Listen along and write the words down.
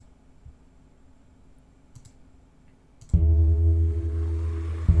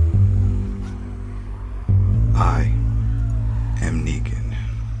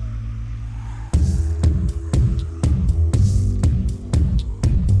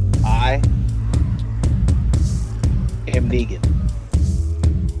am Negan.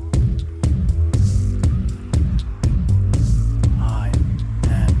 I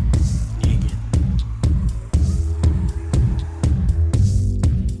am Negan.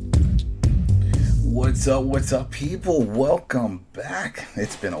 What's up, people? Welcome back.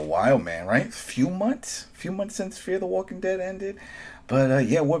 It's been a while, man, right? Few months since Fear the Walking Dead ended. But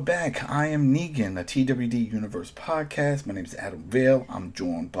yeah, we're back. I am Negan, a TWD Universe podcast. My name is Adam Vale. I'm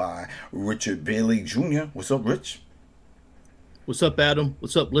joined by Richard Bailey Jr. What's up, Rich? What's up, Adam?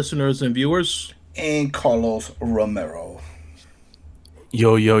 What's up, listeners and viewers? And Carlos Romero.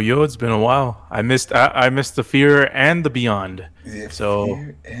 Yo, it's been a while. I missed the Fear and the Beyond. Yeah, so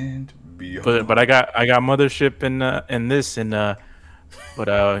Fear and Beyond. but I got Mothership in this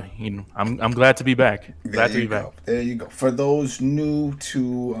I'm glad to be back. Glad to be back. There you go. For those new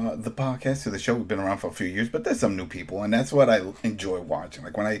to the podcast, to the show, we've been around for a few years, but there's some new people, and that's what I enjoy watching.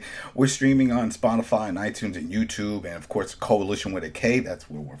 Like when we're streaming on Spotify and iTunes and YouTube, and of course Coalition with a K. That's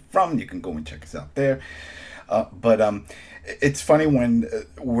where we're from. You can go and check us out there. But it's funny when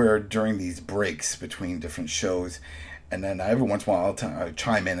we're during these breaks between different shows, and then every once in a while I'll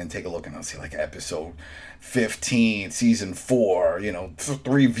chime in and take a look, and I'll see like episode 15, season 4,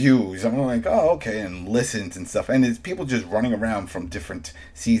 3 views. I'm like, oh, okay, and listens and stuff. And it's people just running around from different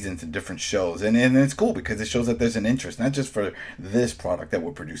seasons and different shows. And it's cool because it shows that there's an interest, not just for this product that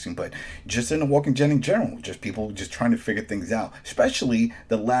we're producing, but just in the Walking Dead in general. Just people just trying to figure things out, especially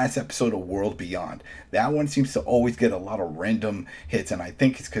the last episode of World Beyond. That one seems to always get a lot of random hits, and I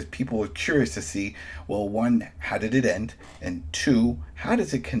think it's because people are curious to see, well, one, how did it end? And two, how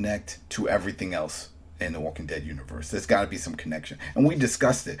does it connect to everything else in the Walking Dead universe? There's got to be some connection, and we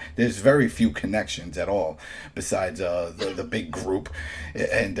discussed it. There's very few connections at all besides the big group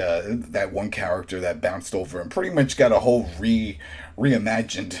and that one character that bounced over and pretty much got a whole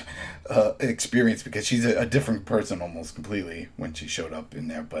reimagined experience because she's a different person almost completely when she showed up in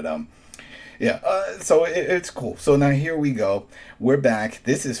there. But so it's cool. So now here we go. We're back.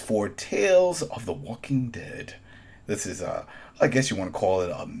 This is for Tales of the Walking Dead. This is I guess you want to call it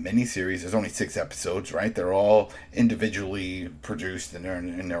a mini-series. There's only 6 episodes, right? They're all individually produced and they're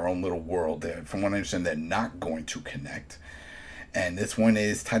in their own little world. From what I understand, they're not going to connect. And this one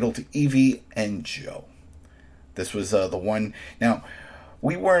is titled Evie and Joe. This was the one. Now,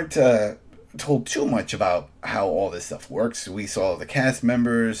 we weren't told too much about how all this stuff works. We saw the cast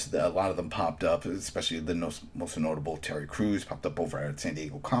members. A lot of them popped up, especially the most notable Terry Crews popped up over at San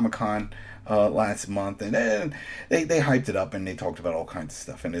Diego Comic-Con last month, and then they hyped it up and they talked about all kinds of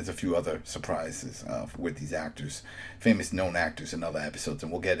stuff, and there's a few other surprises with these actors, famous known actors in other episodes,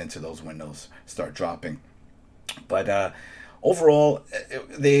 and we'll get into those when those start dropping. But overall,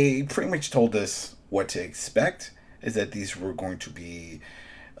 they pretty much told us what to expect, is that these were going to be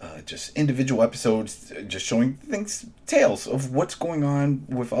just individual episodes, just showing tales of what's going on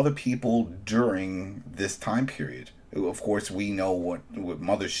with other people during this time period. Of course, we know what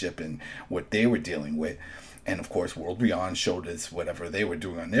Mothership and what they were dealing with. And of course, World Beyond showed us whatever they were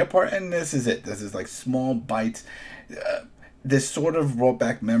doing on their part. And this is it. This is like small bites. This sort of brought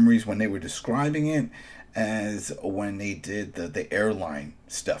back memories when they were describing it as when they did the airline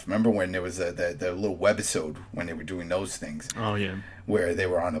stuff. Remember when there was the little webisode when they were doing those things? Oh, yeah. Where they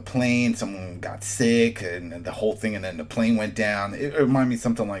were on a plane, someone got sick, and the whole thing, and then the plane went down. It reminded me of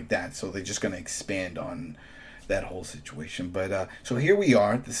something like that. So they're just going to expand on that whole situation. But so here we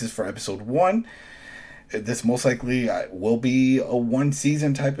are. This is for episode 1. This most likely will be a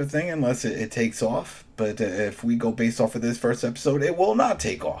 1-season type of thing unless it takes off. But if we go based off of this first episode, it will not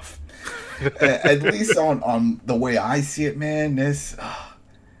take off. At least on the way I see it, man.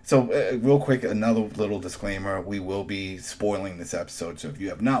 So real quick, another little disclaimer. We will be spoiling this episode. So if you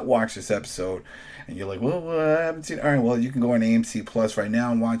have not watched this episode and you're like, well, I haven't seen it. All right, well, you can go on AMC Plus right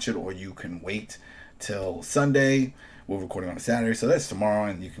now and watch it, or you can wait till Sunday. We're recording on a Saturday, so that's tomorrow,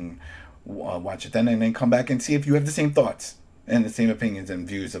 and you can watch it then and then come back and see if you have the same thoughts and the same opinions and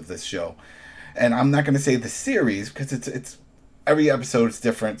views of this show. And I'm not going to say the series because it's every episode is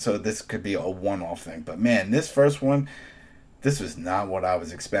different, so this could be a one-off thing. But man, this first one, this was not what I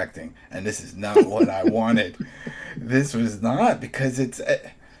was expecting, and this is not what I wanted. This was not, because it's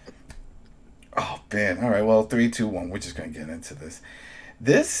oh man. All right, well, 3, 2, 1. We're just going to get into this.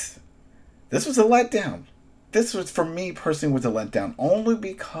 This was a letdown. This was, for me personally, was a letdown only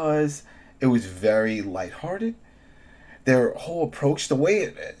because it was very lighthearted. Their whole approach, the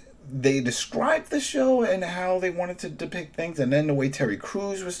way they described the show and how they wanted to depict things, and then the way Terry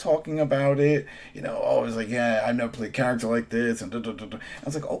Crews was talking about it, it was like, yeah, I've never played a character like this, and I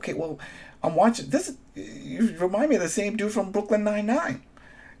was like, okay, well, I'm watching this. You remind me of the same dude from Brooklyn Nine-Nine.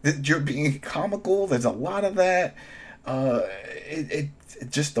 You're being comical. There's a lot of that. Uh, it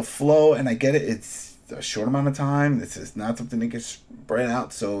just the flow, and I get it. It's a short amount of time. This is not something that gets spread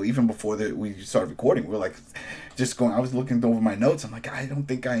out. So even before we started recording, we were like, just going. I was looking over my notes. I'm like, I don't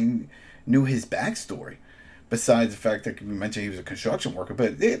think I knew his backstory. Besides the fact that we mentioned he was a construction worker,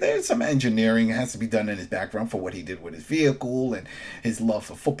 but there's some engineering that has to be done in his background for what he did with his vehicle and his love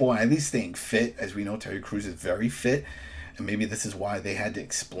for football, and at least staying fit. As we know, Terry Crews is very fit, and maybe this is why they had to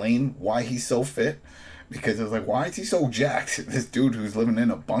explain why he's so fit, because it was like, why is he so jacked? This dude who's living in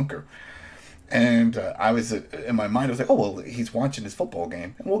a bunker. And I was, in my mind, I was like, oh, well, he's watching his football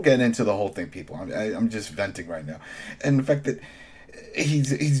game. And we'll get into the whole thing, people. I'm just venting right now. And the fact that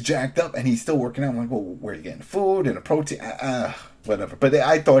he's jacked up and he's still working out. I'm like, well, where are you getting food and a protein? Whatever. But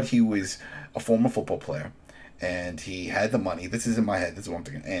I thought he was a former football player, and he had the money. This is in my head. This is what I'm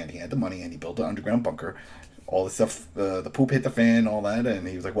thinking. And he had the money, and he built an underground bunker. All the stuff, the poop hit the fan, all that. And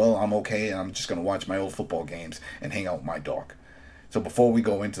he was like, well, I'm okay, and I'm just going to watch my old football games and hang out with my dog. So before we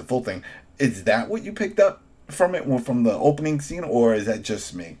go into the full thing, is that what you picked up from it, from the opening scene, or is that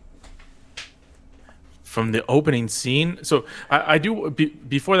just me? From the opening scene. So I do,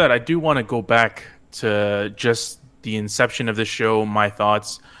 before that, I do want to go back to just the inception of the show, my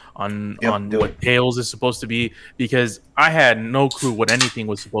thoughts on what Tales is supposed to be, because I had no clue what anything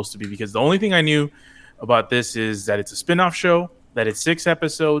was supposed to be, because the only thing I knew about this is that it's a spin-off show, that it's 6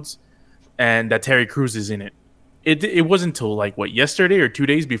 episodes, and that Terry Crews is in it. It wasn't until like yesterday or 2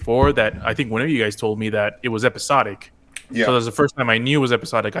 days before that I think one of you guys told me that it was episodic. Yeah. So that was the first time I knew it was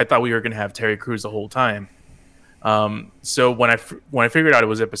episodic. I thought we were going to have Terry Crews the whole time. So when I figured out it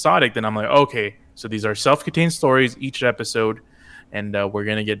was episodic, then I'm like, okay, so these are self-contained stories each episode, and we're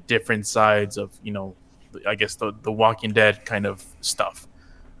going to get different sides of, I guess the Walking Dead kind of stuff.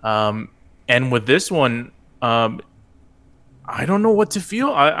 And with this one, I don't know what to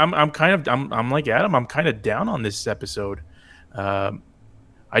feel. I'm like Adam. I'm kind of down on this episode. It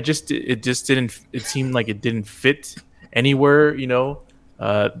seemed like it didn't fit anywhere,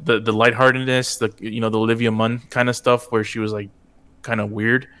 the lightheartedness, the Olivia Munn kind of stuff where she was like kind of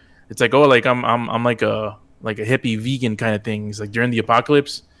weird. It's like, oh, like I'm like a hippie vegan kind of thing. It's like during the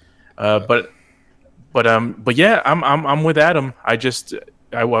apocalypse. But yeah, I'm with Adam. I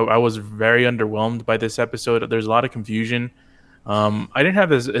was very underwhelmed by this episode. There's a lot of confusion. I didn't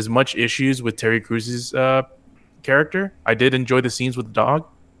have as much issues with Terry Crews' character. I did enjoy the scenes with the dog.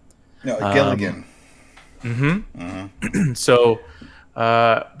 No, Gilligan. So,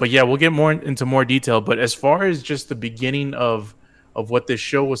 but yeah, we'll get into more detail. But as far as just the beginning of what this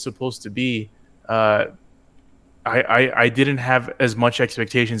show was supposed to be, I didn't have as much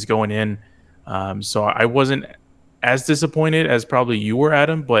expectations going in. So I wasn't as disappointed as probably you were,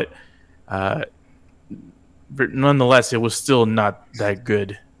 Adam. But nonetheless, it was still not that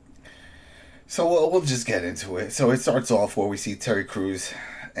good. So we'll just get into it. So it starts off where we see Terry Crews,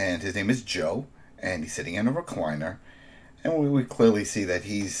 and his name is Joe. And he's sitting in a recliner, and we clearly see that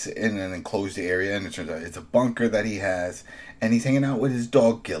he's in an enclosed area, and it turns out it's a bunker that he has, and he's hanging out with his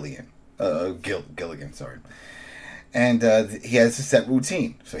dog Gilligan, sorry. And he has a set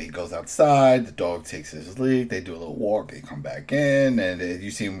routine. So he goes outside, the dog takes his lead, they do a little walk, they come back in, and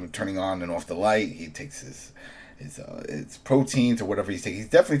you see him turning on and off the light. He takes his proteins or whatever he's taking. He's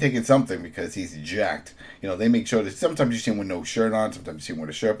definitely taking something because he's jacked. They make sure that sometimes you see him with no shirt on, sometimes you see him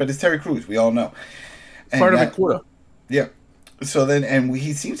with a shirt, but it's Terry Crews, we all know. And part of the quota. Yeah. So then,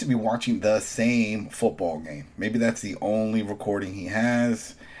 he seems to be watching the same football game. Maybe that's the only recording he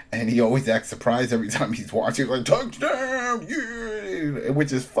has, and he always acts surprised every time he's watching, like, touchdown, yeah,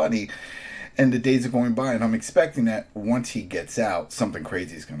 which is funny. And the days are going by, and I'm expecting that once he gets out, something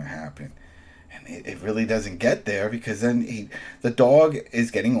crazy is going to happen. It really doesn't get there, because then the dog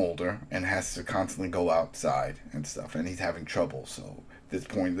is getting older and has to constantly go outside and stuff, and he's having trouble. So at this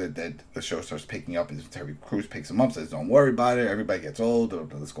point that the show starts picking up is Terry Crews picks him up, says, don't worry about it, everybody gets old,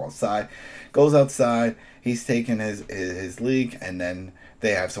 let's go outside. Goes outside, he's taking his league, and then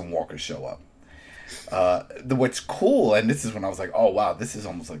they have some walkers show up. What's cool, and this is when I was like, oh wow, this is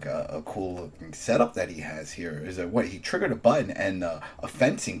almost like a cool looking setup that he has here, is that he triggered a button and a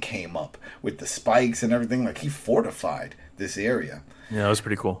fencing came up with the spikes and everything. Like, he fortified this area. Yeah, that was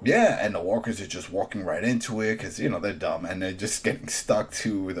pretty cool. Yeah, and the walkers are just walking right into it because they're dumb and they're just getting stuck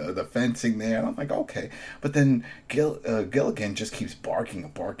to the fencing there. And I'm like, okay, but then Gilligan just keeps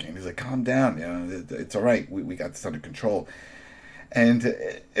barking. He's like, calm down, it's all right, we got this under control. And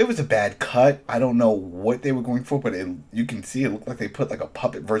it was a bad cut. I don't know what they were going for, but you can see it looked like they put like a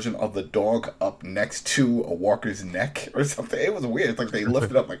puppet version of the dog up next to a walker's neck or something. It was weird. It's like they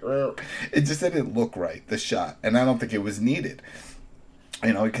lifted up like, it just didn't look right, the shot. And I don't think it was needed.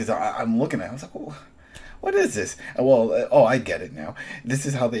 Because I'm looking at it, I was like, what is this? Well, I get it now. This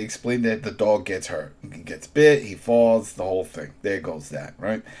is how they explain that the dog gets hurt. He gets bit, he falls, the whole thing. There goes that,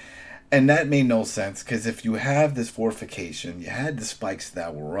 right? And that made no sense, because if you have this fortification, you had the spikes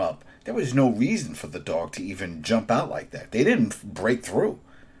that were up, there was no reason for the dog to even jump out like that. They didn't break through.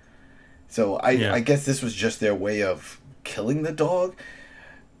 So I guess this was just their way of killing the dog.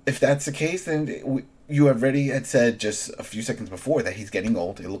 If that's the case, then you already had said just a few seconds before that he's getting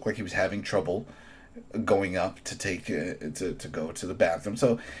old. It looked like he was having trouble going up to take to go to the bathroom.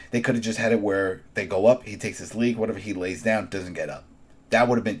 So they could have just had it where they go up, he takes his leak, whatever, he lays down, doesn't get up. That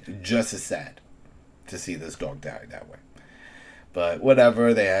would have been just as sad to see this dog die that way. But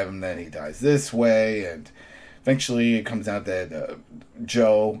whatever, they have him, then he dies this way, and eventually it comes out that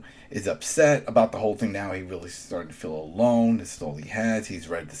Joe is upset about the whole thing. Now he really starting to feel alone. This is all he has. He's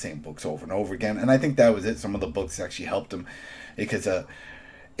read the same books over and over again. And I think that was it. Some of the books actually helped him, because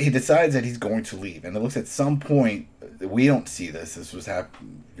he decides that he's going to leave. And it looks at some point, we don't see this. This was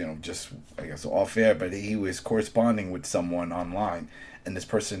happening, just, I guess, off air, but he was corresponding with someone online. And this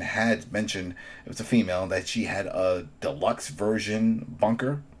person had mentioned, it was a female, that she had a deluxe version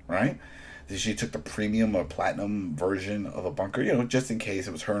bunker, right? She took the premium or platinum version of a bunker, just in case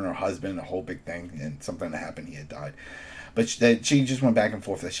it was her and her husband, a whole big thing, and something that happened, he had died. But she just went back and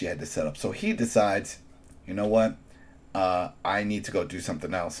forth that she had to set up. So he decides, you know what? I need to go do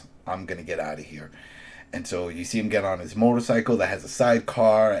something else. I'm going to get out of here. And so you see him get on his motorcycle that has a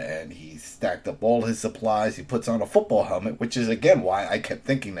sidecar, and he stacked up all his supplies. He puts on a football helmet, which is, again, why I kept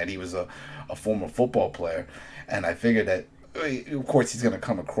thinking that he was a former football player. And I figured that, of course, he's going to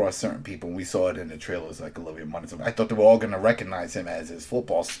come across certain people. And we saw it in the trailers, like Olivia Munn. I thought they were all going to recognize him as his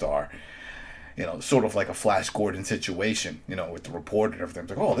football star. Sort of like a Flash Gordon situation, with the reporter and everything.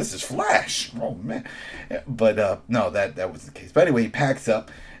 It's like, oh, this is Flash. Oh, man. But no, that wasn't the case. But anyway, he packs up,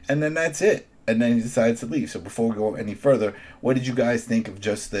 and then that's it. And then he decides to leave. So before we go any further, what did you guys think of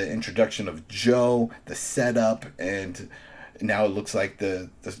just the introduction of Joe, the setup, and now it looks like the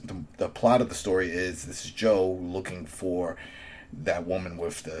plot of the story is this is Joe looking for that woman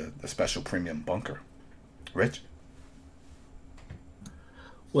with the special premium bunker. Rich?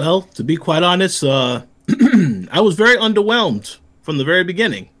 Well, to be quite honest, I was very underwhelmed from the very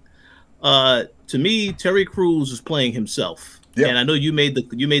beginning. To me, Terry Crews is playing himself. Yep. And I know you made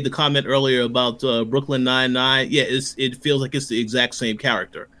the comment earlier about Brooklyn Nine-Nine. Yeah, it feels like it's the exact same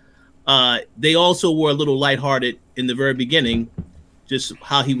character. They also were a little lighthearted in the very beginning, just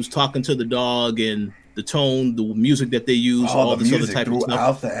how he was talking to the dog and the tone, the music that they use, all this other type of stuff.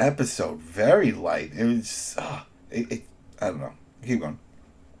 Throughout the episode, very light. It was, I don't know. Keep going.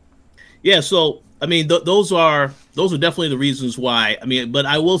 Yeah, so I mean, those are definitely the reasons why. I mean, but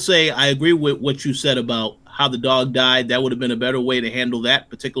I will say I agree with what you said about how the dog died. That would have been a better way to handle that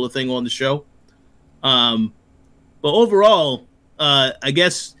particular thing on the show. But overall, I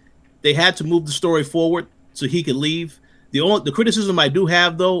guess they had to move the story forward so he could leave. The criticism I do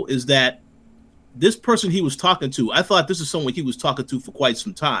have, though, is that this person he was talking to, I thought this is someone he was talking to for quite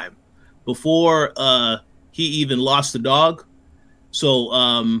some time before he even lost the dog. So,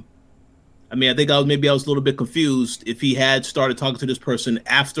 I mean, I think I was a little bit confused if he had started talking to this person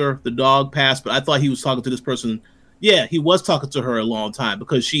after the dog passed, but I thought he was talking to this person. Yeah, he was talking to her a long time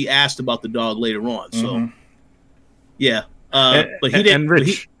because she asked about the dog later on. So, yeah. But he didn't. And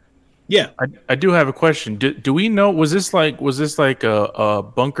Rich, yeah. I do have a question. Do we know, was this like a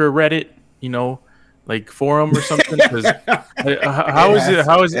bunker Reddit, like forum or something? How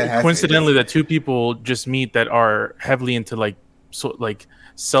is it coincidentally that two people just meet that are heavily into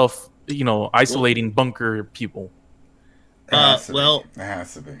self, isolating bunker people? It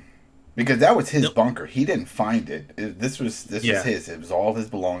has to be because that was his bunker. He didn't find it. This was his. It was all of his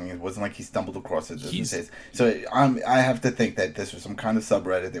belongings. It wasn't like he stumbled across it. This was his. So I have to think that this was some kind of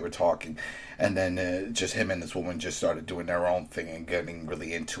subreddit. They were talking, and then just him and this woman just started doing their own thing and getting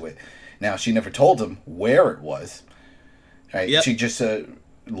really into it. Now she never told him where it was. Right? Yep. She just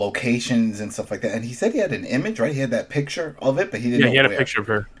locations and stuff like that. And he said he had an image, right? He had that picture of it, but he didn't know where. A picture of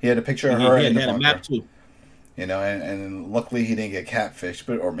her. He had a picture of her in the bunker. He had a map too. And luckily he didn't get catfished,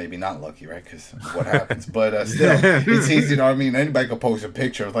 or maybe not lucky, right? Because what happens? But still, it's easy, Anybody could post a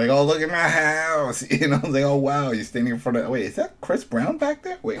picture. It's like, oh, look at my house. Like, oh, wow, you're standing in front of, wait, is that Chris Brown back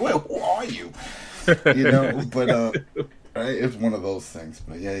there? Wait, who are you? But, right, it's one of those things.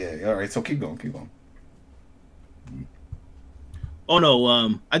 But yeah. All right, so keep going. Oh,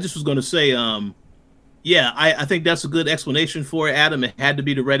 no, I just was going to say, I think that's a good explanation for it, Adam. It had to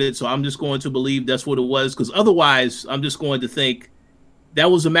be the Reddit, so I'm just going to believe that's what it was, because otherwise I'm just going to think that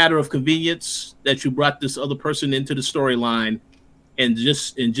was a matter of convenience that you brought this other person into the storyline, and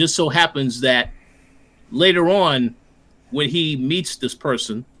just so happens that later on, when he meets this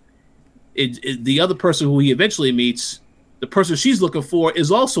person, the other person who he eventually meets, the person she's looking for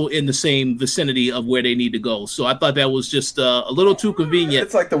is also in the same vicinity of where they need to go. So I thought that was just a little too convenient.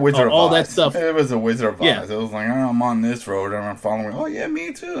 It's like the Wizard of all Oz. That stuff. It was a Wizard of Oz. Yeah. It was like, oh, I'm on this road and I'm following. Oh yeah,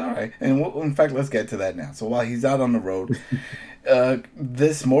 me too. All right. And in fact, let's get to that now. So while he's out on the road,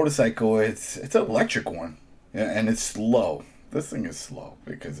 this motorcycle, it's an electric one, and it's slow. This thing is slow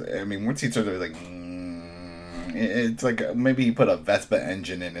because I mean, once he turns it, like. It's like maybe he put a Vespa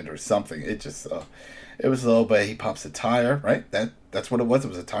engine in it or something. It just it was low, but he pops a tire, right? That's what it was. It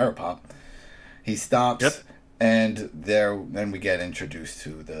was a tire pop. He stops, and then we get introduced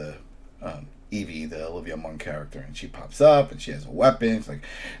to the Evie, the Olivia Munn character, and she pops up and she has a weapon. It's like,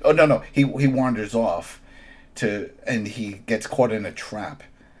 oh no, he wanders off and he gets caught in a trap.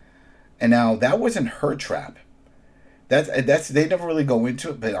 And now that wasn't her trap. That's they never really go into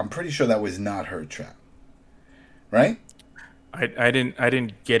it, but I'm pretty sure that was not her trap. Right? I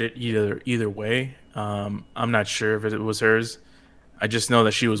didn't get it either way. I'm not sure if it was hers. I just know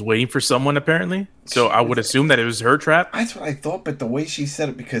that she was waiting for someone apparently. So I would assume that it was her trap. That's what I thought, but the way she said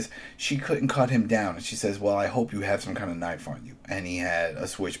it, because she couldn't cut him down, and she says, "Well, I hope you have some kind of knife on you," and he had a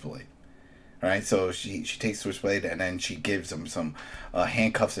switchblade. Right, so she takes Switchblade and then she gives him some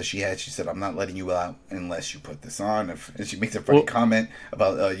handcuffs that she had. She said, "I'm not letting you out unless you put this on." And she makes a funny comment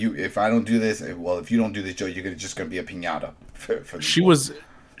about you. If I don't do this, if you don't do this, Joe, you're just gonna be a piñata.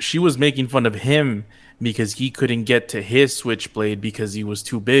 She was making fun of him because he couldn't get to his Switchblade because he was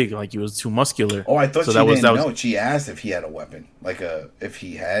too big, like he was too muscular. Oh, I thought so she didn't know. She asked if he had a weapon, like if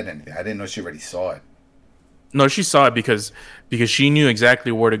he had anything. I didn't know she already saw it. No, she saw it because she knew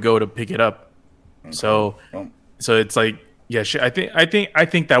exactly where to go to pick it up. Okay. So it's like, yeah, I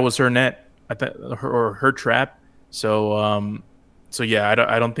think that was her net, her trap. So yeah,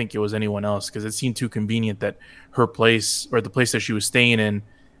 I don't think it was anyone else because it seemed too convenient that her place or the place that she was staying in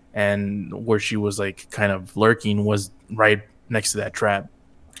and where she was like kind of lurking was right next to that trap.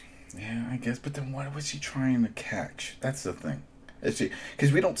 Yeah, I guess. But then what was she trying to catch? That's the thing.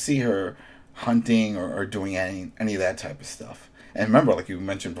 Because we don't see her hunting or doing any of that type of stuff. And remember, like you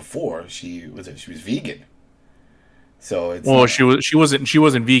mentioned before, she was vegan. So it's she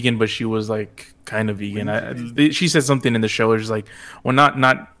wasn't vegan, but she was like kind of vegan. She said something in the show. It was like, well,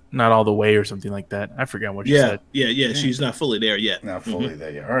 not all the way or something like that. I forgot what she said. Yeah. She's not fully there yet. Not fully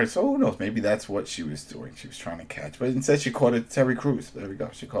there yet. All right. So who knows? Maybe that's what she was doing. She was trying to catch, but instead she caught it Terry Crews. There we go.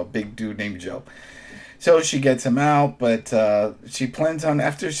 She caught a big dude named Joe. So she gets him out, but she plans on,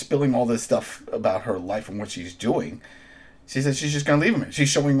 after spilling all this stuff about her life and what she's doing. She said she's just going to leave him. She's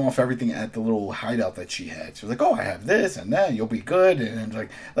showing off everything at the little hideout that she had. She was like, oh, I have this and that. You'll be good. And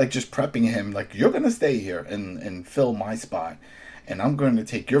like just prepping him. Like, you're going to stay here and fill my spot. And I'm going to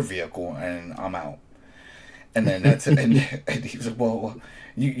take your vehicle and I'm out. And then that's it. And he was like, well,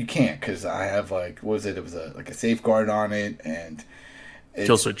 you can't because I have like, what was it? It was a safeguard on it. And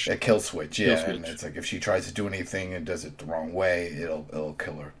kill switch. A kill switch, yeah. Kill switch. And it's like if she tries to do anything and does it the wrong way, it'll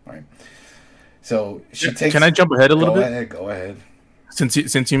kill her, right? So she takes. Can I jump ahead a little bit? Go ahead.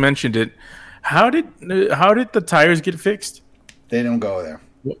 Since you mentioned it, how did the tires get fixed? They don't go there.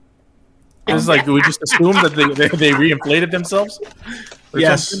 It's like we just assume that they reinflated themselves.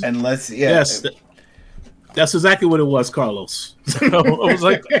 Yes, something? Unless yes. That's exactly what it was, Carlos. I'm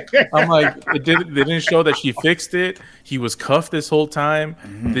like, they didn't show that she fixed it. He was cuffed this whole time.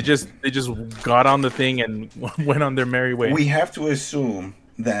 Mm-hmm. They just got on the thing and went on their merry way. We have to assume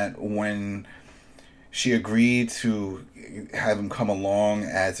that when she agreed to have him come along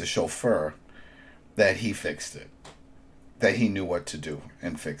as a chauffeur, that he fixed it, that he knew what to do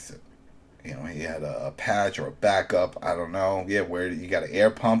and fix it. You know, he had a patch or a backup. I don't know. Yeah, where you got an air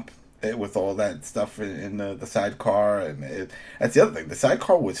pump with all that stuff in the sidecar, and that's the other thing. The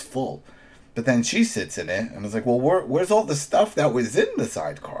sidecar was full, but then she sits in it, and it's like, well, where's all the stuff that was in the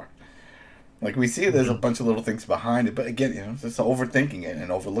sidecar? Like we see, there's a bunch of little things behind it, but again, you know, just overthinking it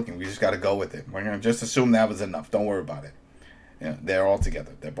and overlooking. We just got to go with it. We're gonna just assume that was enough. Don't worry about it. You know, they're all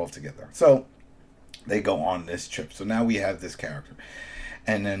together. They're both together. So they go on this trip. So now we have this character,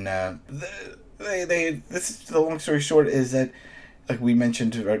 and then this is the long story short is that, like we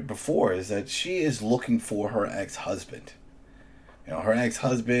mentioned right before, is that she is looking for her ex-husband. You know, her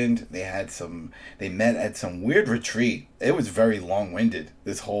ex-husband, they met at some weird retreat. It was very long-winded.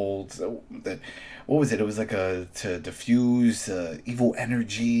 What was it? It was like to diffuse evil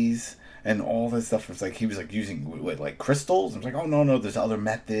energies and all this stuff. It was like he was like using like crystals. I was like, oh no, there's other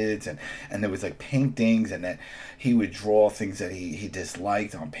methods, and there was like paintings, and that he would draw things that he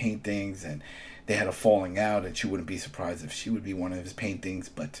disliked on paintings, and they had a falling out, and she wouldn't be surprised if she would be one of his paintings,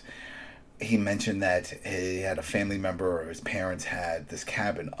 but he mentioned that he had a family member or his parents had this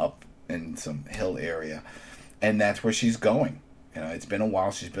cabin up in some hill area, and that's where she's going. It's been a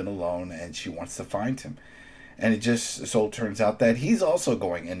while. She's been alone, and she wants to find him. And it just so turns out that he's also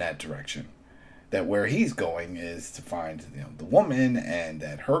going in that direction. That where he's going is to find the woman, and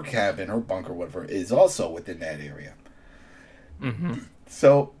that her cabin, her bunker, whatever, is also within that area. Mm-hmm.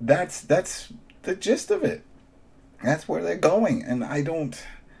 So that's the gist of it. That's where they're going, and I don't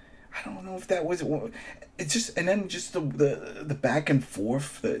know if that was. It's just, and then just the back and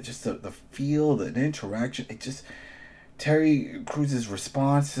forth, the feel, the interaction. It just Terry Crews's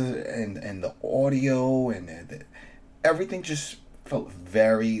response and the audio and everything just felt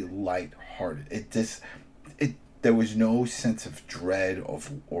very lighthearted. There was no sense of dread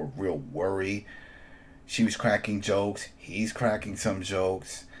or real worry. She was cracking jokes. He's cracking some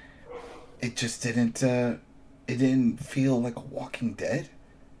jokes. It just didn't. It didn't feel like a Walking Dead.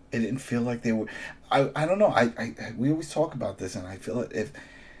 It didn't feel like they were. I don't know. We always talk about this, and I feel that if,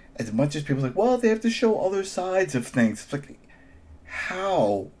 as much as people are like, well, they have to show other sides of things. It's like,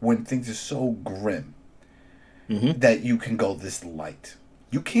 how, when things are so grim, that you can go this light?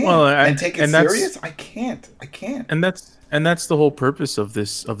 You can't. And take it serious. I can't. And that's the whole purpose of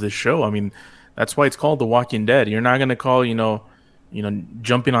this show. I mean, that's why it's called The Walking Dead. You're not gonna call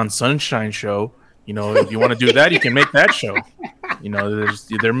Jumping on Sunshine show. If you want to do that, you can make that show.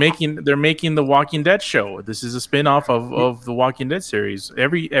 They're making the Walking Dead show. This is a spin-off of the Walking Dead series.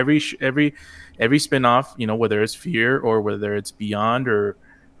 Every spin-off, whether it's Fear or whether it's Beyond or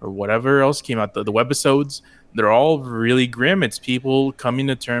whatever else came out, the webisodes, they're all really grim. It's people coming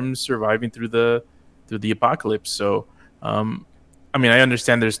to terms, surviving through the apocalypse. So, I mean, I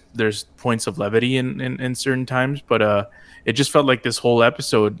understand there's points of levity in certain times, but it just felt like this whole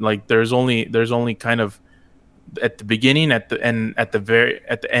episode, like there's only kind of at the beginning, at the end, at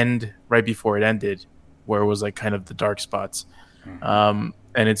the end, right before it ended, where it was like kind of the dark spots. And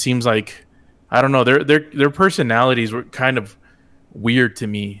it seems like, I don't know, their personalities were kind of weird to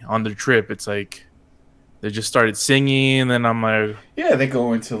me on the trip. It's like they just started singing, and then I'm like, yeah, they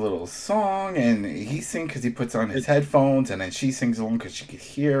go into a little song, and he sings because he puts on his headphones, and then she sings along because she could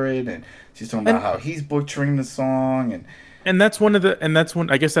hear it, and she's talking about how he's butchering the song, and that's one of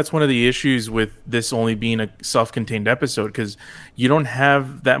the issues with this only being a self-contained episode, because you don't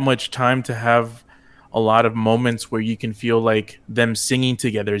have that much time to have a lot of moments where you can feel like them singing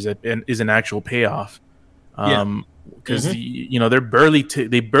together is an actual payoff. Because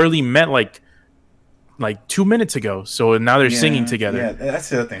they barely met like 2 minutes ago, so now they're singing together. Yeah, that's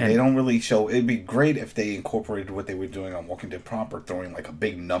the other thing. They don't really show. It'd be great if they incorporated what they were doing on Walking Dead proper, throwing like a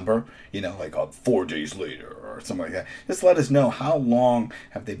big number, like 4 days later or something like that. Just let us know how long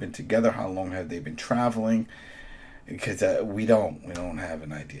have they been together, how long have they been traveling, because we don't have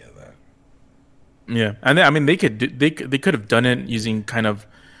an idea of that. Yeah, and I mean they could have done it using kind of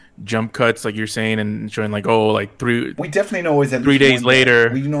jump cuts, like you're saying, and showing like 3. We definitely know it's at 3 days later.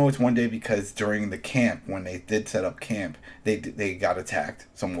 We know it's one day because during the camp, when they did set up camp, they got attacked.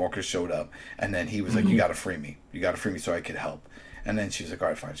 Some walkers showed up, and then he was like, "You got to free me. You got to free me so I could help." And then she was like, "All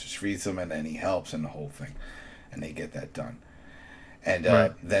right, fine." She frees him, and then he helps, and the whole thing, and they get that done. And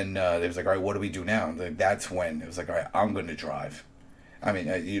then they was like, "All right, what do we do now?" And that's when it was like, "All right, I'm going to drive." I mean,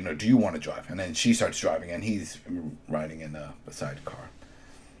 do you want to drive? And then she starts driving, and he's riding in beside the car.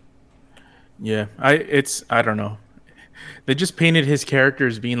 Yeah, I don't know. They just painted his character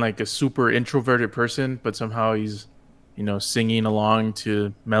as being like a super introverted person, but somehow he's, singing along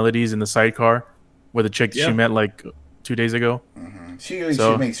to melodies in the sidecar with a chick she met like 2 days ago. Mm-hmm.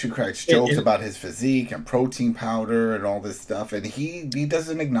 She cracks jokes about his physique and protein powder and all this stuff, and he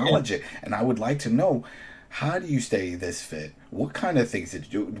doesn't acknowledge it. And I would like to know, how do you stay this fit? What kind of things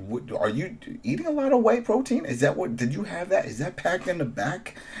did you do? Are you eating a lot of whey protein? Is that did you have that? Is that packed in the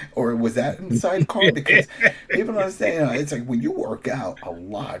back? Or was that inside car? Because people don't understand, it's like when you work out a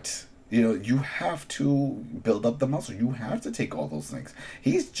lot, you have to build up the muscle. You have to take all those things.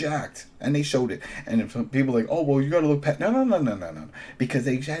 He's jacked, and they showed it. And if people are like, oh, well, you got to look No. Because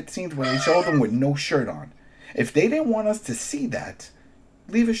they had scenes where they showed him with no shirt on. If they didn't want us to see that,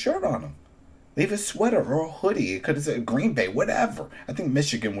 leave a shirt on him. Leave a sweater or a hoodie. It could have said Green Bay, whatever. I think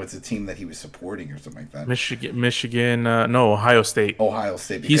Michigan was the team that he was supporting or something like that. Michigan, no, Ohio State. Ohio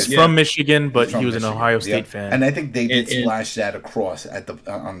State. He's from Michigan, but he was an Ohio State fan. And I think they did splash that across at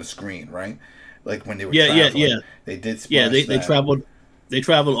on the screen, right? Like when they were traveling. Yeah. They did splash they traveled. They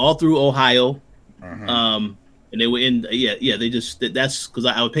traveled all through Ohio. Mm-hmm. And they were in. They just that's because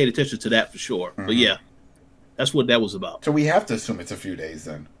I was paying attention to that for sure. Mm-hmm. But yeah, that's what that was about. So we have to assume it's a few days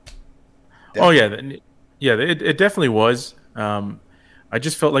then. Definitely. Oh yeah, it definitely was. I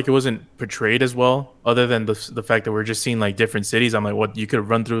just felt like it wasn't portrayed as well, other than the fact that we're just seeing like different cities. I'm like, what, you could have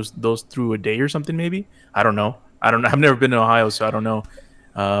run through those through a day or something, maybe? I don't know. I've never been to Ohio, so I don't know.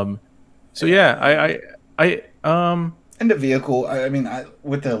 So yeah, And the vehicle, I mean,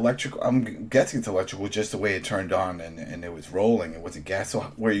 with the electrical, I'm guessing it's electrical, just the way it turned on and it was rolling. It wasn't gas. So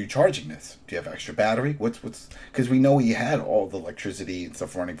where are you charging this? Do you have extra battery? What's because we know he had all the electricity and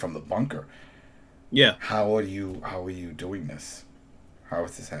stuff running from the bunker. Yeah. How are you doing this? How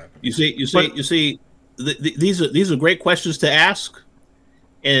is this happening? You see. These are great questions to ask,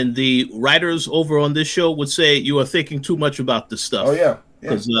 and the writers over on this show would say you are thinking too much about this stuff. Oh yeah,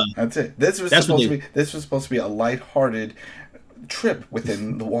 that's it. This was supposed to be a lighthearted trip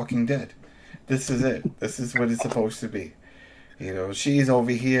within The Walking Dead. This is it. This is what it's supposed to be. You know, she's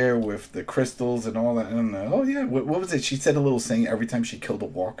over here with the crystals and all that. And oh yeah, what was it? She said a little saying every time she killed a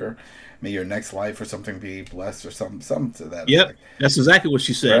walker. May your next life or something be blessed or something to that. Yep, that's exactly what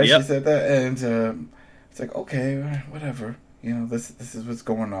she said. Right? Yep. She said that, and it's like, okay, whatever. You know, this is what's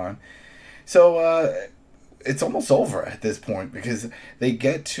going on. So it's almost over at this point because they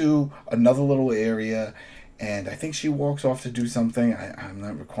get to another little area, and I think she walks off to do something. I'm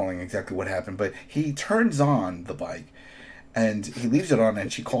not recalling exactly what happened, but he turns on the bike, and he leaves it on,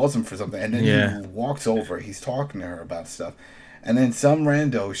 and she calls him for something, and then he walks over. He's talking to her about stuff. And then some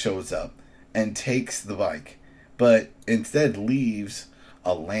rando shows up and takes the bike, but instead leaves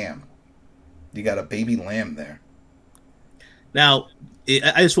a lamb. You got a baby lamb there. Now,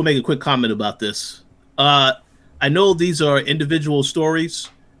 I just want to make a quick comment about this. I know these are individual stories,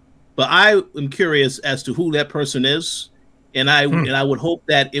 but I am curious as to who that person is. And I would hope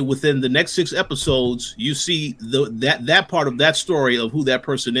that within the next 6 episodes, you see that part of that story of who that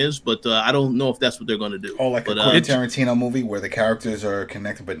person is. But I don't know if that's what they're going to do. Oh, like a Quentin Tarantino movie where the characters are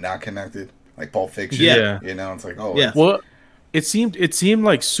connected but not connected, like Pulp Fiction. Yeah, you know, it's like Well, it seemed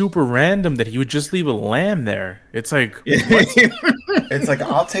like super random that he would just leave a lamb there. It's like it's like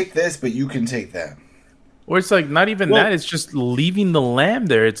I'll take this, but you can take that. Or it's like not even that. It's just leaving the lamb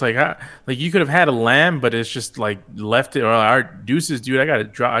there. It's like you could have had a lamb, but it's just like left it. Or our deuces, dude. I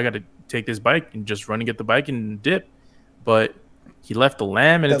gotta take this bike and just run and get the bike and dip. But he left the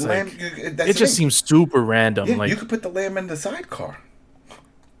lamb, and it just seems super random. Yeah, like you could put the lamb in the sidecar.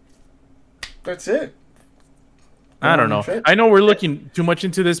 That's it. I don't know. I know we're looking too much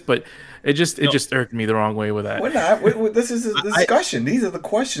into this, but it just irked me the wrong way with that. We're not. This is a discussion. These are the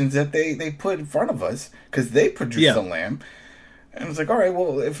questions that they put in front of us because they produced the lamb. And it's like, all right,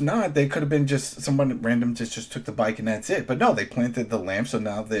 well, if not, they could have been just someone random just took the bike and that's it. But no, they planted the lamb, so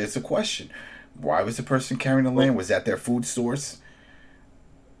now there's a question. Why was the person carrying the lamb? Was that their food source?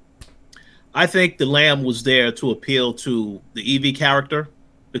 I think the lamb was there to appeal to the Evie character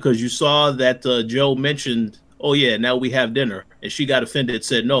because you saw that Joe mentioned, oh yeah, now we have dinner. And she got offended,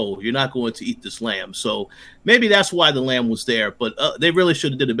 said, no, you're not going to eat this lamb. So maybe that's why the lamb was there. But they really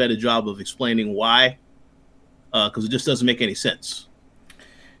should have did a better job of explaining why, because it just doesn't make any sense.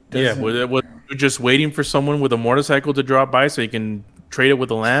 Was just waiting for someone with a motorcycle to drop by so you can trade it with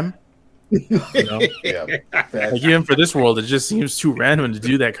a lamb? You know? Like even for this world, it just seems too random to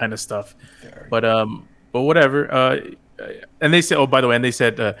do that kind of stuff. But whatever. And they said, oh, by the way, and they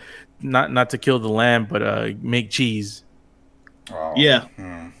said not to kill the lamb, but make cheese. Oh. Yeah.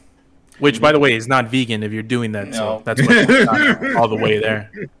 Which, by the way, is not vegan if you're doing that. No. So that's what all the way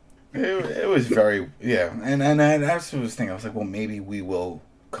there. It was very, And I was thinking, I was like, well, maybe we will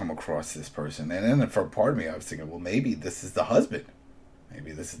come across this person. And then for part of me, I was thinking, well, maybe this is the husband.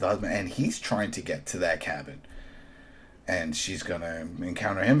 And he's trying to get to that cabin. And she's going to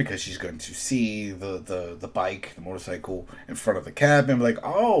encounter him because she's going to see the bike, the motorcycle in front of the cabin. Like,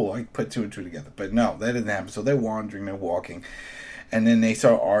 oh, I put 2 and 2 together. But no, that didn't happen. So they're wandering, they're walking. And then they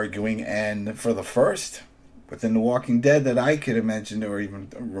start arguing. And for the first, within The Walking Dead that I could imagine or even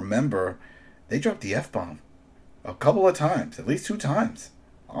remember, they dropped the F-bomb a couple of times, at least 2 times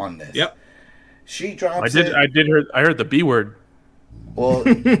on this. Yep. She drops I heard the B word. Well,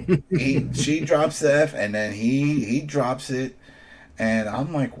 she drops the F, and then he drops it, and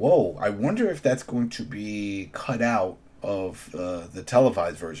I'm like, whoa! I wonder if that's going to be cut out of the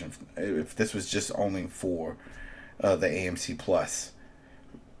televised version. If this was just only for the AMC Plus,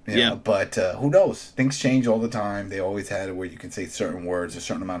 But who knows? Things change all the time. They always had it where you can say certain words a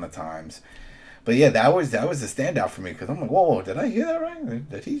certain amount of times. But yeah, that was a standout for me because I'm like, whoa! Did I hear that right?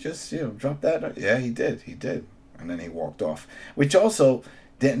 Did he just drop that? Yeah, he did. And then he walked off, which also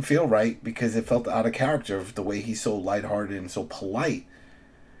didn't feel right because it felt out of character of the way he's so lighthearted and so polite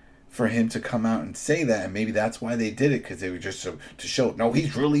for him to come out and say that. And maybe that's why they did it, because they were just to show, no,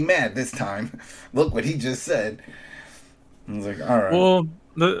 he's really mad this time. Look what he just said. I was like, all right. Well,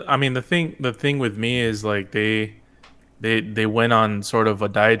 the thing with me is like they went on sort of a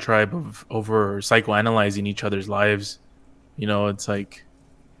diatribe of over psychoanalyzing each other's lives. You know, it's like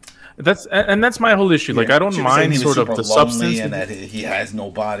that's my whole issue. Like, I don't mind sort of the substance and that he has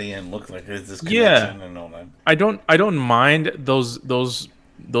nobody and looks like there's this connection and all that. I don't mind those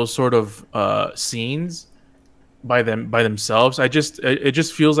sort of scenes by themselves. It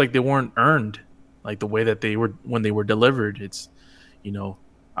just feels like they weren't earned, like the way that they were when they were delivered. It's, you know,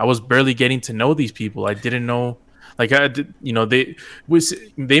 I was barely getting to know these people. I didn't know, like, I did, you know, they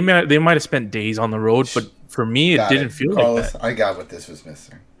might have spent days on the road, but for me, it didn't feel Carlos, like that. I got what this was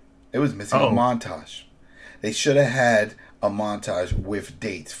missing. It was missing a montage. They should have had a montage with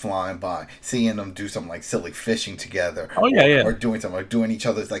dates flying by, seeing them do something like silly fishing together. Or doing something, or doing each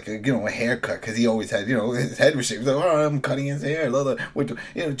other's, like, you know, a haircut, because he always had, you know, his head was shaved. Like, oh, I'm cutting his hair. You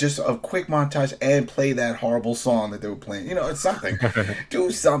know, just a quick montage and play that horrible song that they were playing. You know, it's something.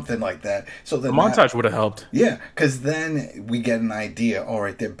 Do something like that. So the montage would have helped. Yeah, because then we get an idea. All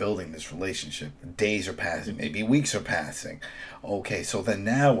right, they're building this relationship. Days are passing, maybe weeks are passing. Okay, so then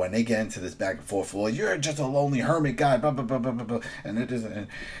now when they get into this back and forth, well, you're just a lonely hermit guy, blah, blah, blah, blah, blah, blah, and it doesn't, and,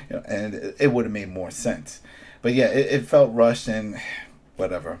 you know, and it would have made more sense. But yeah, it felt rushed and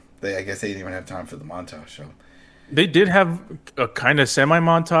whatever. I guess they didn't even have time for the montage show. They did have a kind of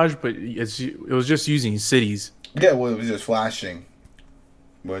semi-montage, but it was just using cities. Yeah, well, it was just flashing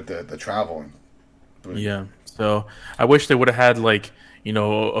with the traveling. But, yeah, so I wish they would have had, like, you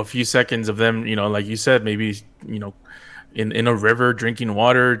know, a few seconds of them, you know, like you said, maybe, you know, in a river, drinking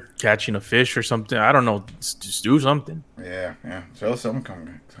water, catching a fish or something. I don't know. Just do something. Yeah. So some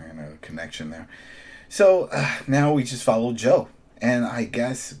kind of connection there. So now we just followed Joe. And I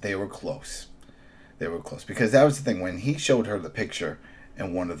guess they were close. Because that was the thing. When he showed her the picture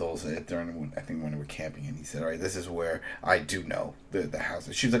in one of those, during, I think when they were camping, and he said, all right, this is where I do know the house.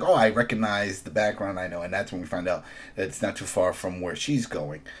 She was like, oh, I recognize the background, I know. And that's when we find out that it's not too far from where she's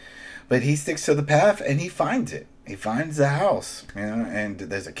going. But he sticks to the path and he finds it. He finds the house, you know, and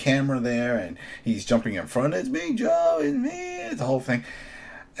there's a camera there, and he's jumping in front. It's me, Joe. It's me. It's the whole thing,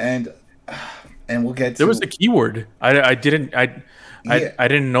 and we'll get to. There was a keyword. I didn't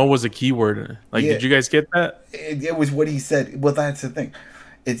know was a keyword. Like, did you guys get that? It was what he said. Well, that's the thing.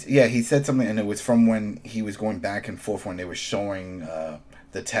 He said something, and it was from when he was going back and forth when they were showing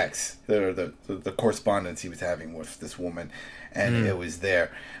the text, the correspondence he was having with this woman. And it was there,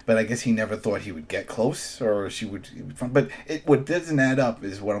 but I guess he never thought he would get close, or she would. But what doesn't add up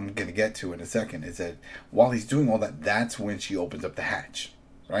is what I'm going to get to in a second. Is that while he's doing all that, that's when she opens up the hatch,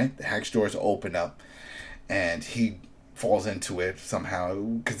 right? The hatch doors open up, and he falls into it somehow.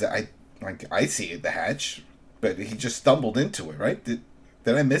 Because I see it, the hatch, but he just stumbled into it, right? Did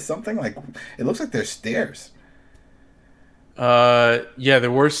I miss something? Like, it looks like there's stairs. Yeah,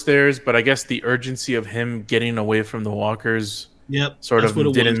 there were stairs, but I guess the urgency of him getting away from the walkers, sort of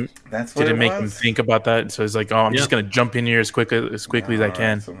didn't make him think about that. So it's like, oh, I'm just gonna jump in here as quickly as I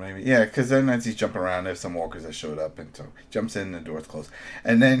can. So maybe, because then as he's jumping around, there's some walkers that showed up, and so he jumps in, and the door's closed,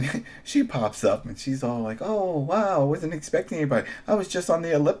 and then she pops up, and she's all like, "Oh wow, I wasn't expecting anybody. I was just on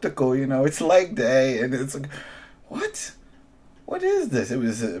the elliptical, you know, it's leg day," and it's like, what? What is this? It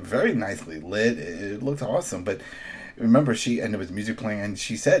was very nicely lit. It looked awesome, but. Remember, and there was music playing, and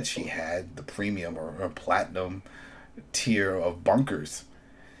she said she had the premium or platinum tier of bunkers.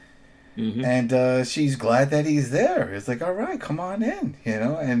 Mm-hmm. And she's glad that he's there. It's like, all right, come on in, you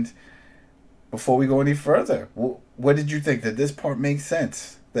know. And before we go any further, what did you think? Did this part make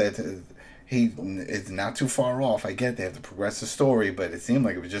sense? That he is not too far off. I get they have to progress the story, but it seemed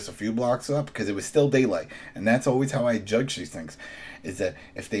like it was just a few blocks up because it was still daylight. And that's always how I judge these things, is that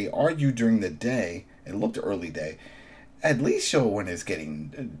if they argue during the day, it looked early day, at least show when it's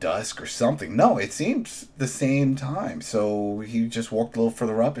getting dusk or something. No, it seems the same time. So he just walked a little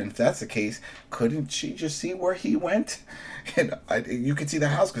further up, and if that's the case, couldn't she just see where he went? And you could see the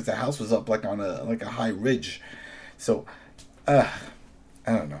house because the house was up like on a high ridge. So, I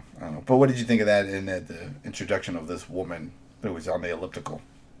don't know. But what did you think of that in the introduction of this woman who was on the elliptical?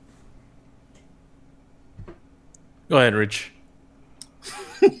 Go ahead, Rich.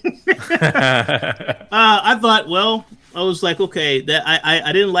 I thought, well, I was like, okay, that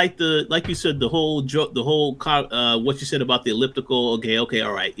I didn't like like you said, the whole joke, what you said about the elliptical. Okay,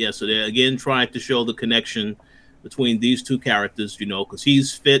 all right, yeah. So they're again trying to show the connection between these two characters, you know, because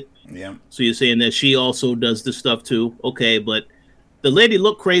he's fit. Yeah. So you're saying that she also does this stuff too. Okay, but the lady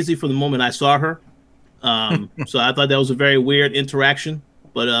looked crazy from the moment I saw her. So I thought that was a very weird interaction,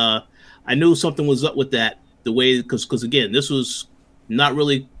 but I knew something was up with that. The way, because again, this was Not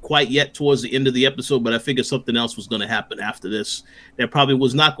really quite yet towards the end of the episode, but I figured something else was going to happen after this. That probably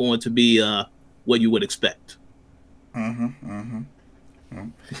was not going to be what you would expect.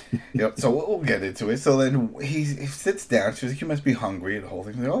 Yep. So we'll get into it. So then he sits down. She's like, "You must be hungry." The whole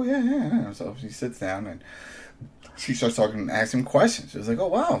thing. Like, "Oh yeah." So she sits down and she starts talking and asking him questions. She was like, "Oh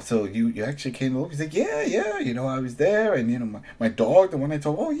wow, so you actually came to look?" He's like, "Yeah. I was there, and my dog, the one I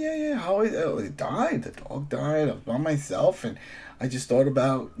told. Oh yeah. How it died? The dog died. I was by myself, and I just thought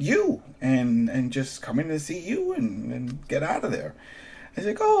about you and just coming to see you and get out of there." I was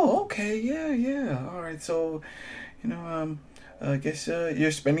like, "Oh okay, yeah. All right, so I guess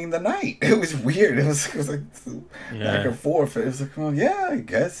you're spending the night." It was weird. It was like back and forth. It was like, "Oh yeah, I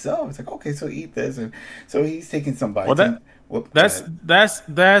guess so." It's like, "Okay, so eat this," and so he's taking some bites. Well, that's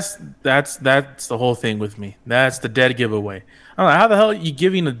the whole thing with me. That's the dead giveaway. I don't know how the hell are you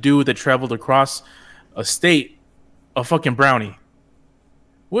giving a dude that traveled across a state a fucking brownie?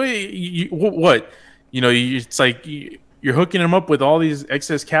 What? It's like you're hooking him up with all these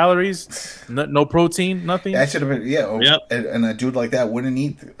excess calories, no protein, nothing. That should have been Yep. And a dude like that wouldn't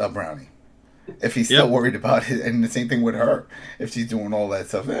eat a brownie if he's still worried about it. And the same thing with her if she's doing all that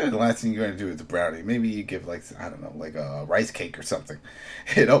stuff. The last thing you're going to do is a brownie. Maybe you give like a rice cake or something,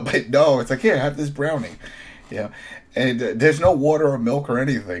 But no, it's like, here, have this brownie, And there's no water or milk or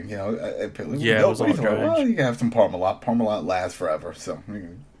anything, It was all dry. Well, you can have some Parmalat. Parmalat lasts forever, so you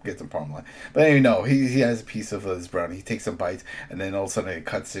can get some Parmalat. But anyway, no, he has a piece of this brownie. He takes some bites, and then all of a sudden it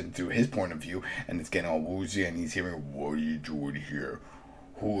cuts in through his point of view, and it's getting all woozy, and he's hearing, "What are you doing here?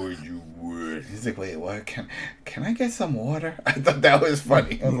 Who are you with?" He's like, "Wait, what? Can I get some water?" I thought that was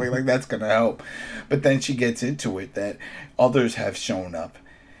funny. I was like that's gonna help. But then she gets into it that others have shown up,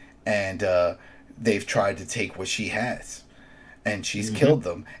 and they've tried to take what she has, and she's killed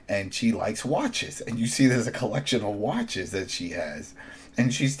them, and she likes watches, and you see there's a collection of watches that she has,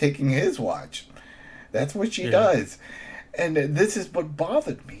 and she's taking his watch. That's what she does. And this is what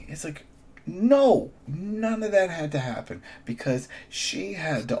bothered me. It's like, no, none of that had to happen, because she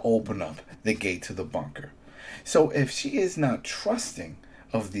had to open up the gate to the bunker. So if she is not trusting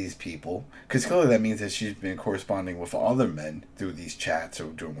of these people, because clearly that means that she's been corresponding with other men through these chats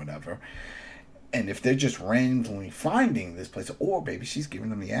or doing whatever, and if they're just randomly finding this place, or maybe she's giving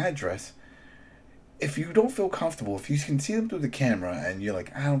them the address, if you don't feel comfortable, if you can see them through the camera and you're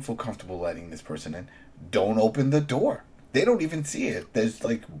like, I don't feel comfortable letting this person in, don't open the door. They don't even see it. There's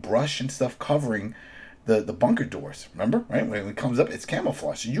like brush and stuff covering the bunker doors. Remember? Right? When it comes up, it's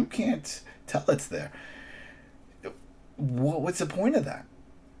camouflage. You can't tell it's there. What's the point of that?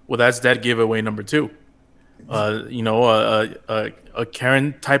 Well, that's dead giveaway number 2. A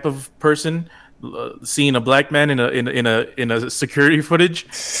Karen type of person seeing a black man in a security footage,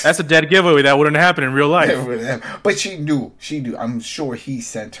 that's a dead giveaway. That wouldn't happen in real life. But she knew. I'm sure he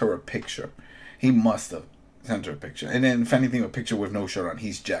sent her a picture. He must have sent her a picture. And then, if anything, a picture with no shirt on.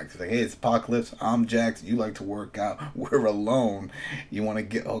 He's jacked. It's like, hey, it's Apocalypse. I'm jacked. You like to work out. We're alone. You want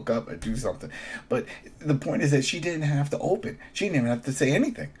to hook up and do something. But the point is that she didn't have to open. She didn't even have to say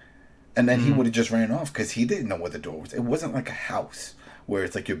anything. And then he would have just ran off because he didn't know where the door was. It wasn't like a house where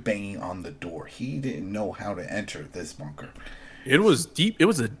it's like you're banging on the door. He didn't know how to enter this bunker. It was deep. It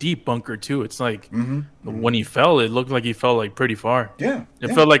was a deep bunker too. It's like when he fell, it looked like he fell like pretty far. Yeah,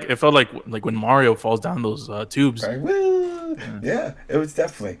 it felt like when Mario falls down those tubes. Right. Woo. Yeah, it was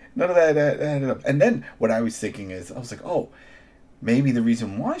definitely none of that added up. And then what I was thinking is, I was like, oh, maybe the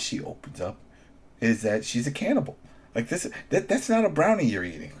reason why she opens up is that she's a cannibal. Like that's not a brownie you're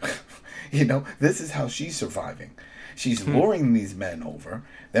eating. This is how she's surviving. She's luring these men over.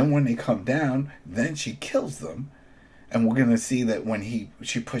 Then when they come down, then she kills them. And we're going to see that when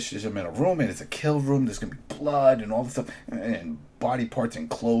she pushes him in a room, and it's a kill room, there's going to be blood and all this stuff, and body parts and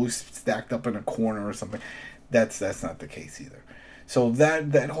clothes stacked up in a corner or something. That's not the case either. So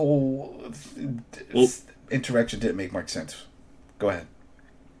that whole interaction didn't make much sense. Go ahead.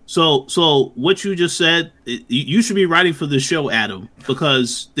 So what you just said, you should be writing for the show, Adam,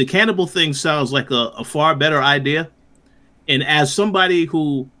 because the cannibal thing sounds like a far better idea. And as somebody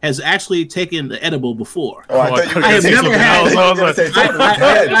who has actually taken the edible before, I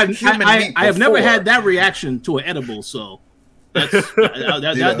have never had that reaction to an edible. So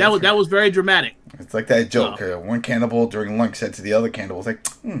that was very dramatic. It's like that joke. One cannibal during lunch said to the other cannibal, like,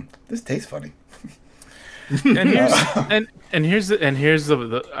 this tastes funny. And here's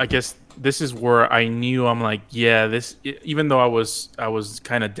the I guess this is where I knew, I'm like, yeah, this, even though I was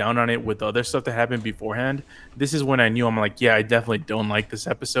kind of down on it with the other stuff that happened beforehand, this is when I knew, I'm like, yeah, I definitely don't like this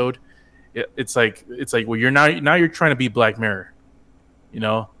episode. It's like well, you're trying to be Black Mirror,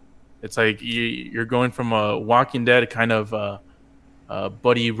 It's like you're going from a Walking Dead kind of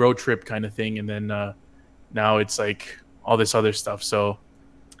buddy road trip kind of thing, and then now it's like all this other stuff. So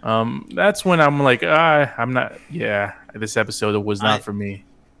that's when I'm like, I'm not. Yeah, this episode was not for me.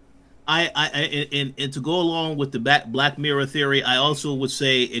 And to go along with the Black Mirror theory, I also would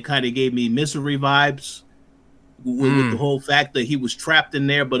say it kind of gave me Misery vibes with the whole fact that he was trapped in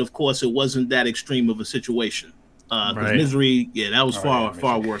there. But of course, it wasn't that extreme of a situation. Because Misery, that was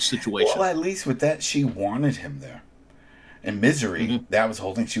far worse situation. Well, at least with that, she wanted him there. And Misery, that was the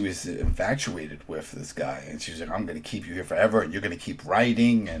whole thing. She was infatuated with this guy. And she was like, I'm going to keep you here forever. And you're going to keep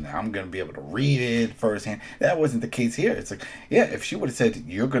writing. And I'm going to be able to read it firsthand. That wasn't the case here. It's like, yeah, if she would have said,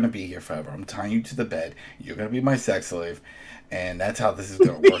 you're going to be here forever. I'm tying you to the bed. You're going to be my sex slave. And that's how this is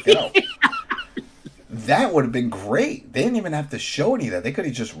going to work out. That would have been great. They didn't even have to show any of that. They could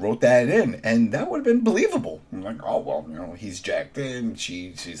have just wrote that in, and that would have been believable. I'm like, oh, well, he's jacked in,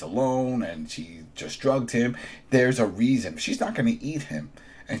 she's alone, and she just drugged him. There's a reason. She's not going to eat him,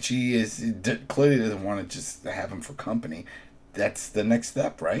 and she clearly doesn't want to just have him for company. That's the next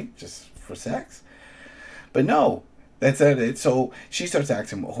step, right? Just for sex. But no, that's not it. So she starts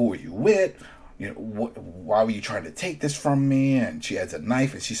asking him, who are you with? Why were you trying to take this from me? And she has a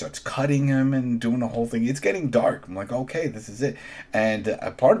knife and she starts cutting him and doing the whole thing. It's getting dark. I'm like, okay, this is it. And a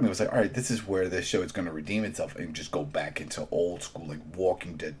part of me was like, all right, this is where this show is going to redeem itself and just go back into old school, like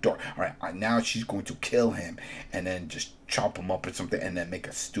Walking Dead dark. All right, now she's going to kill him and then just chop him up or something and then make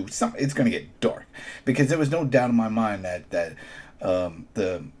a stew. It's going to get dark. Because there was no doubt in my mind that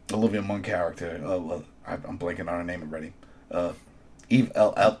the Olivia Munn character, I'm blanking on her name already, Eve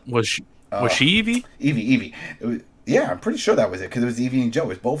L. Was she Evie? Evie. I'm pretty sure that was it, because it was Evie and Joe.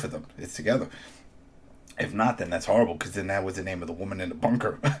 It's both of them. It's together. If not, then that's horrible, because then that was the name of the woman in the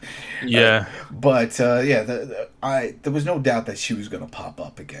bunker. Yeah. There was no doubt that she was going to pop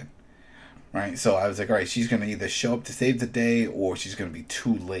up again. Right? So I was like, all right, she's going to either show up to save the day, or she's going to be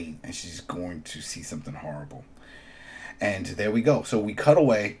too late, and she's going to see something horrible. And there we go. So we cut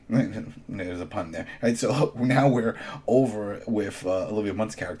away. There's a pun there. Right? So now we're over with Olivia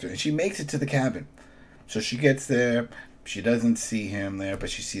Munn's character. And she makes it to the cabin. So she gets there. She doesn't see him there,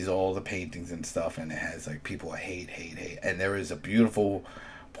 but she sees all the paintings and stuff. And it has like people hate. And there is a beautiful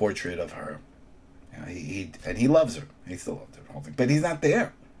portrait of her. He loves her. He still loves her. The whole thing. But he's not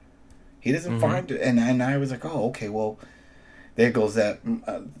there. He doesn't find her. And I was like, oh, okay, well. There goes that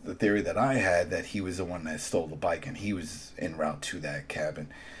the theory that I had, that he was the one that stole the bike and he was en route to that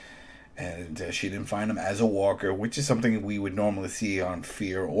cabin. And she didn't find him as a walker, which is something we would normally see on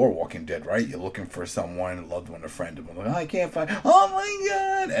Fear or Walking Dead, right? You're looking for someone, a loved one, a friend, and like, I can't find. Oh my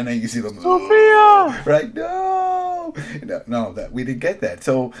God! And then you see them, Sophia, right? No, that we didn't get that.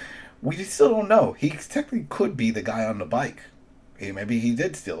 So we still don't know. He technically could be the guy on the bike. Maybe he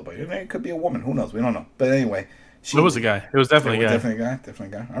did steal the bike. It could be a woman. Who knows? We don't know. But anyway. It was a guy. It was definitely a guy. Definitely a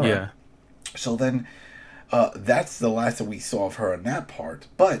guy. All right. Yeah. So then, that's the last that we saw of her in that part.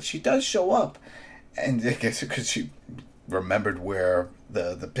 But she does show up, and I guess because she remembered where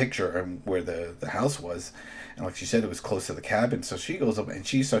the picture and where the house was, and like she said, it was close to the cabin. So she goes up and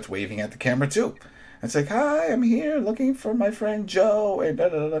she starts waving at the camera too. And it's like, hi, I'm here looking for my friend Joe, and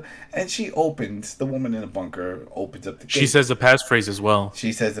And she opens, the woman in the bunker opens up the gate. She says the passphrase as well.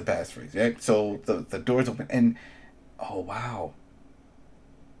 She says the passphrase, right? So the doors open, and oh, wow.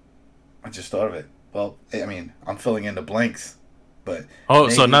 I just thought of it. Well, I mean, I'm filling in the blanks, but... Oh,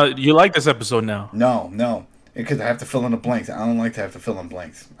 maybe... so now you like this episode now? No. Because I have to fill in the blanks. I don't like to have to fill in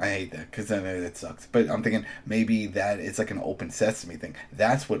blanks. I hate that, because then it sucks. But I'm thinking maybe that it's like an open sesame thing.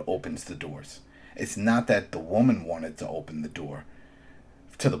 That's what opens the doors. It's not that the woman wanted to open the door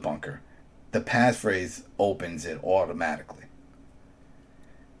to the bunker. The passphrase opens it automatically.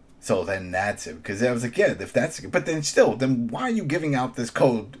 So then that's it. Because I was like, yeah, if that's... But then still, then why are you giving out this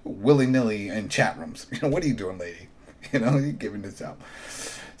code willy-nilly in chat rooms? What are you doing, lady? You're giving this out.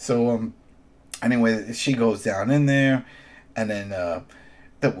 So, anyway, she goes down in there. And then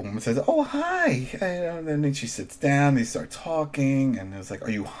the woman says, oh, hi. And then she sits down. They start talking. And it was like,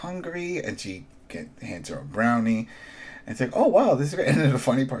 are you hungry? And she hands her a brownie. And it's like, oh, wow, this is great. And then the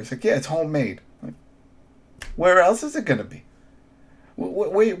funny part is like, yeah, it's homemade. Like, where else is it going to be?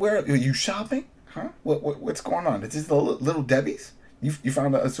 Where are you shopping? Huh? What's going on? Is this the Little Debbie's? You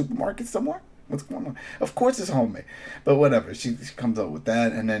found a supermarket somewhere? What's going on? Of course it's homemade. But whatever. She comes up with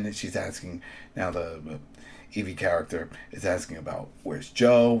that, and then she's asking, now the Evie character is asking about, where's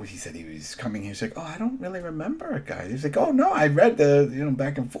Joe? He said he was coming here. She's like, oh, I don't really remember a guy. He's like, oh, no, I read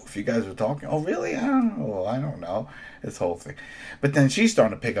back and forth. You guys were talking. Oh, really? I don't know. This whole thing. But then she's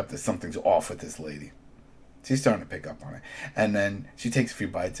starting to pick up that something's off with this lady. She's starting to pick up on it. And then she takes a few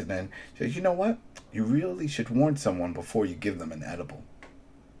bites, and then she says, you know what? You really should warn someone before you give them an edible.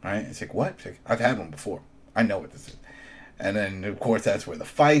 Right? It's like, what? She's like, I've had one before. I know what this is. And then, of course, that's where the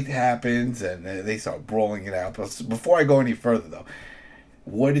fight happens, and they start brawling it out. But before I go any further, though,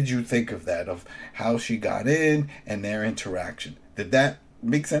 what did you think of that, of how she got in and their interaction? Did that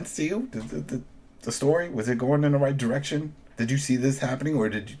make sense to you? The story? Was it going in the right direction? Did you see this happening, or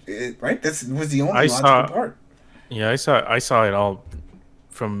did you? Right, this was the only logical part. Yeah, I saw it all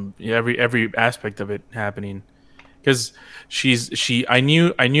from every aspect of it happening, because I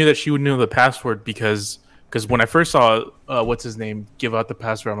knew that she would know the password because when I first saw what's his name give out the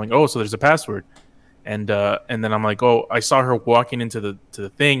password, I'm like, oh, so there's a password, and then I'm like, oh, I saw her walking into the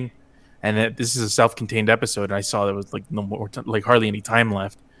thing, and this is a self-contained episode, and I saw there was like no more like hardly any time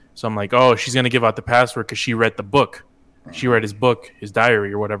left, so I'm like, oh, she's gonna give out the password because she read the book. She read his book, his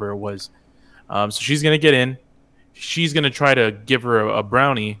diary, or whatever it was. So she's going to get in. She's going to try to give her a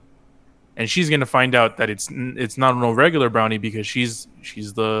brownie. And she's going to find out that it's not no regular brownie because she's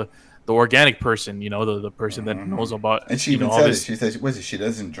the organic person, you know, the person that knows about. And she even said it. She says, she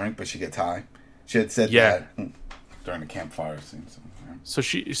doesn't drink, but she gets high. She had said that during the campfire scene.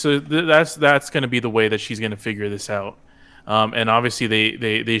 So that's going to be the way that she's going to figure this out. And obviously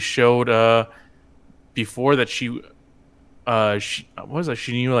they showed before that she what was that?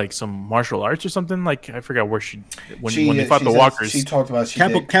 She knew like some martial arts or something. Like I forgot where when they fought the walkers. She talked about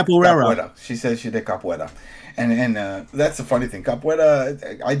capoeira. She said she did capoeira, and that's the funny thing.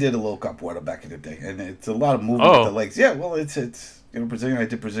 Capoeira, I did a little capoeira back in the day, and it's a lot of movement with the legs. Yeah, well, it's Brazilian. I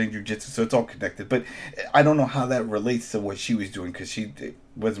did Brazilian jiu-jitsu, so it's all connected. But I don't know how that relates to what she was doing because she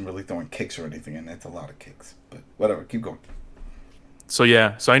wasn't really throwing kicks or anything, and that's a lot of kicks. But whatever, keep going. So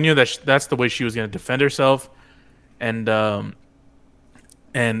I knew that's the way she was going to defend herself. And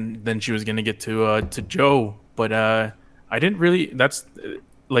then she was gonna get to Joe, but I didn't really. That's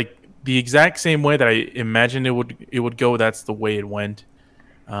like the exact same way that I imagined it would go. That's the way it went.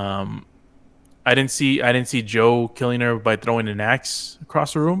 I didn't see Joe killing her by throwing an axe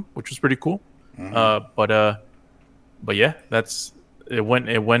across the room, which was pretty cool. But yeah, it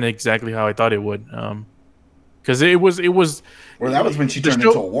went exactly how I thought it would. Because it was. Well, that was when she turned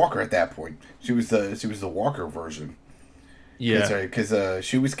into a walker. At that point, she was the walker version. Yeah, because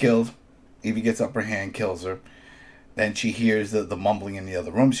she was killed. Evie gets upper hand, kills her. Then she hears the mumbling in the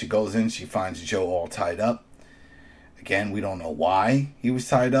other room. She goes in. She finds Joe all tied up. Again, we don't know why he was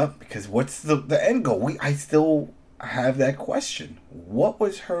tied up. Because what's the end goal? I still have that question. What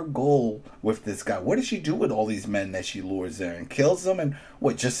was her goal with this guy? What did she do with all these men that she lures there and kills them? And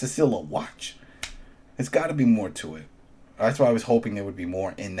what, just to steal a watch? There's got to be more to it. That's why I was hoping there would be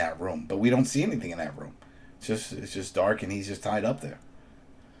more in that room. But we don't see anything in that room. It's just dark, and he's just tied up there.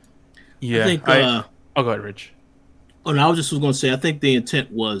 Yeah. I think, go ahead, Rich. Oh, no, I was just going to say, I think the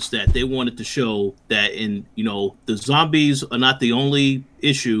intent was that they wanted to show that the zombies are not the only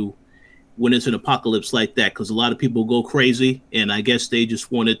issue when it's an apocalypse like that, because a lot of people go crazy, and I guess they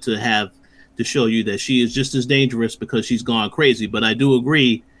just wanted to show you that she is just as dangerous because she's gone crazy. But I do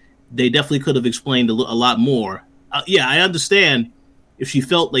agree, they definitely could have explained a lot more. I understand if she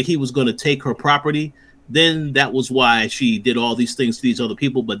felt like he was going to take her property, then that was why she did all these things to these other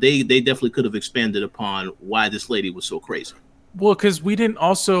people. But they definitely could have expanded upon why this lady was so crazy. Well, because we didn't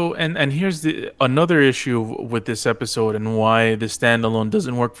also, and here's another issue with this episode and why the standalone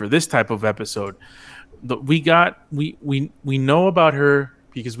doesn't work for this type of episode. We know about her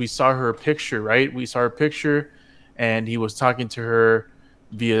because we saw her picture, right? We saw her picture, and he was talking to her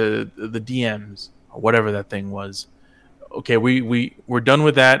via the DMs or whatever that thing was. Okay, we're done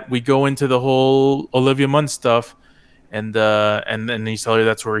with that. We go into the whole Olivia Munn stuff, and then he's telling her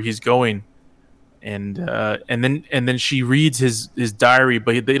that's where he's going, and then she reads his diary,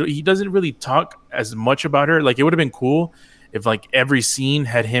 but he doesn't really talk as much about her. Like, it would have been cool if like every scene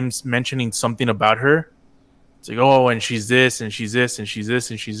had him mentioning something about her. It's like, oh, and she's this, and she's this, and she's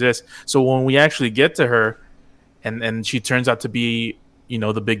this, and she's this. So when we actually get to her, and she turns out to be,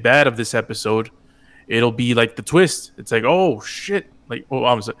 the big bad of this episode, it'll be like the twist. It's like, oh shit! Like,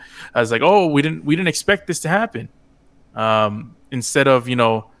 I was like, oh, we didn't expect this to happen. Instead of,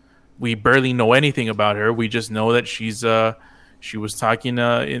 we barely know anything about her. We just know that she was talking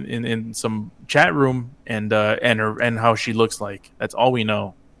in some chat room and how she looks like. That's all we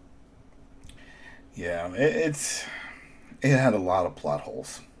know. Yeah, it had a lot of plot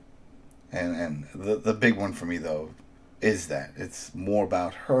holes, and the big one for me though is that it's more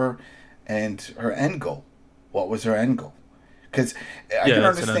about her and her end goal. What was her end goal? Because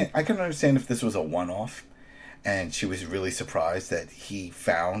I can understand if this was a one-off, and she was really surprised that he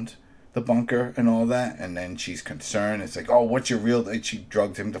found the bunker and all that, and then she's concerned. It's like, oh, what's your real? She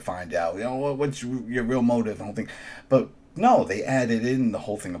drugged him to find out. What's your real motive? The whole thing, but no, they added in the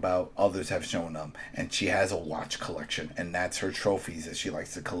whole thing about others have shown them, and she has a watch collection, and that's her trophies that she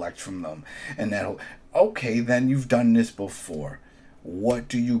likes to collect from them, and that. Okay, then you've done this before. What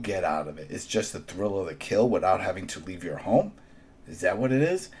do you get out of it? It's just the thrill of the kill without having to leave your home? Is that what it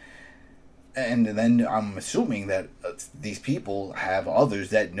is? And then I'm assuming that these people have others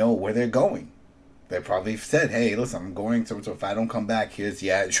that know where they're going. They probably said, hey, listen, I'm going so if I don't come back, here's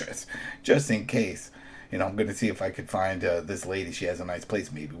the address. Just in case. I'm going to see if I could find this lady. She has a nice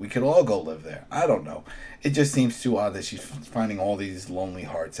place. Maybe we could all go live there. I don't know. It just seems too odd that she's finding all these lonely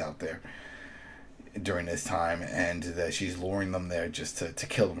hearts out there during this time, and that she's luring them there just to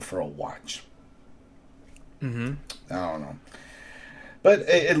kill them for a watch. I don't know. But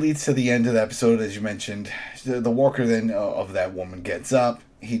it leads to the end of the episode, as you mentioned. The walker then of that woman gets up.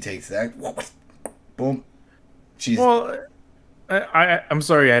 He takes that. Boom. I'm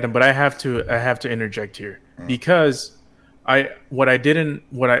sorry, Adam, but I have to interject here because what I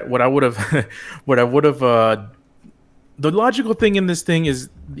would have the logical thing in this thing is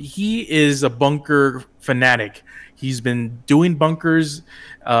he is a bunker fanatic. He's been doing bunkers.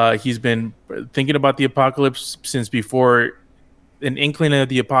 He's been thinking about the apocalypse since before an inkling of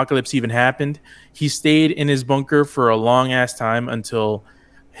the apocalypse even happened. He stayed in his bunker for a long ass time until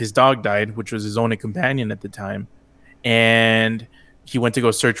his dog died, which was his only companion at the time. And he went to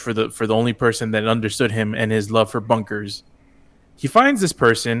go search for the only person that understood him and his love for bunkers. He finds this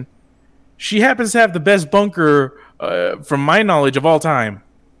person. She happens to have the best bunker, from my knowledge, of all time,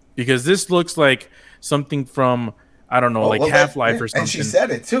 because this looks like something from, I don't know, Half-Life or something. And she said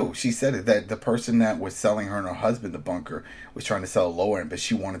it too. She said it, that the person that was selling her and her husband the bunker was trying to sell a lower end, but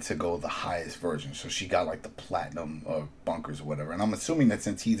she wanted to go the highest version, so she got like the platinum bunkers or whatever. And I'm assuming that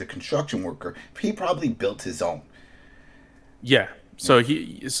since he's a construction worker, he probably built his own. Yeah. So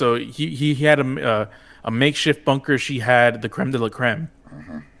he had a makeshift bunker. She had the creme de la creme,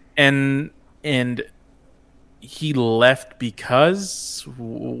 and he left because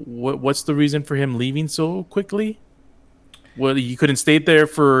what's the reason for him leaving so quickly? Well, you couldn't stay there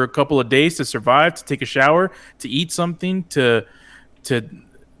for a couple of days to survive, to take a shower, to eat something, to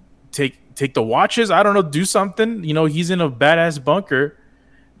take the watches. I don't know, do something. He's in a badass bunker.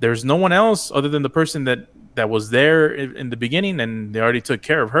 There's no one else other than the person that was there in the beginning, and they already took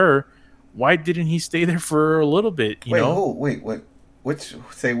care of her. Why didn't he stay there for a little bit? Wait. Which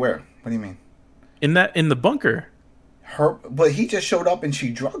say where? What do you mean? In the bunker. But he just showed up and she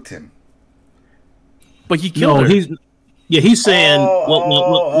drugged him. But he killed her. He's saying.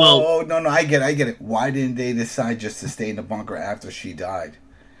 No, I get it. Why didn't they decide just to stay in the bunker after she died?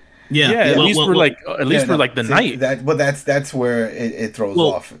 At least for the night. That's where it throws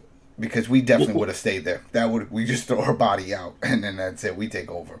off, because we definitely would have stayed there. We just throw her body out and then that's it. We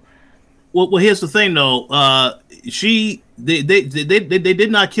take over. Well, here's the thing, though. They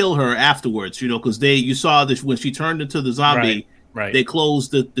did not kill her afterwards, because you saw this when she turned into the zombie. Right. They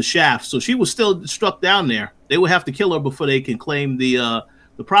closed the shaft, so she was still struck down there. They would have to kill her before they can claim the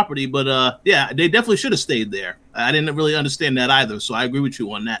property. But they definitely should have stayed there. I didn't really understand that either, so I agree with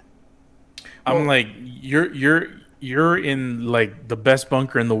you on that. I'm like, you're in like the best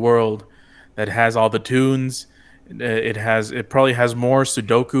bunker in the world that has all the tunes. It probably has more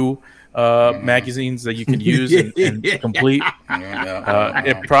Sudoku magazines that you can use and complete.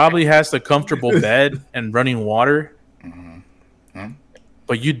 It probably has the comfortable bed and running water.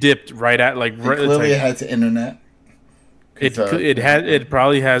 But you dipped right at clearly it has internet. It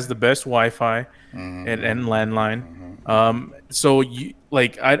probably has the best Wi-Fi and landline. So you I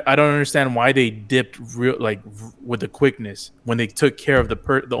don't understand why they dipped with the quickness when they took care of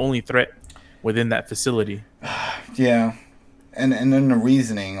the only threat within that facility. Yeah. And then the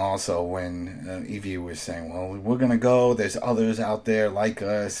reasoning also when Evie was saying, well, we're going to go. There's others out there like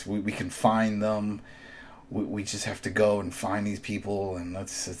us. We can find them. We just have to go and find these people. And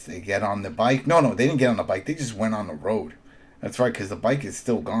they get on the bike. No, they didn't get on the bike. They just went on the road. That's right, because the bike is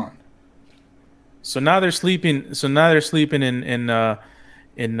still gone. So now they're sleeping.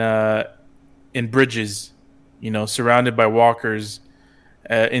 In bridges, surrounded by walkers,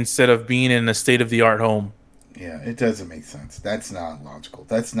 instead of being in a state-of-the-art home. Yeah, it doesn't make sense. That's not logical.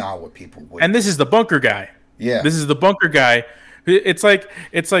 That's not what people would. And this is the bunker guy. Yeah, this is the bunker guy. It's like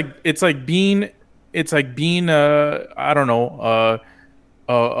being I don't know,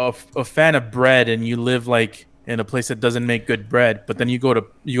 a fan of bread, and you live in a place that doesn't make good bread, but then you go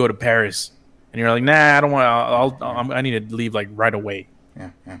to Paris, and you're like, nah, I don't want. I need to leave right away. Yeah.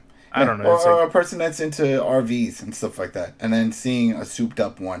 I don't know. Or a person that's into RVs and stuff like that, and then seeing a souped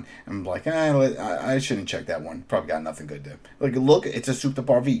up one, and like, I shouldn't check that one. Probably got nothing good there. Like, look, it's a souped up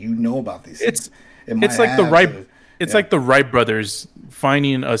RV. You know about these things. It's like the Wright. It's like the Wright brothers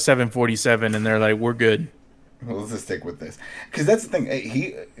finding a 747, and they're like, "We're good." Well, let's just stick with this, because that's the thing.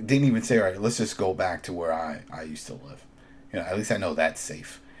 He didn't even say, "All right, let's just go back to where I used to live." At least I know that's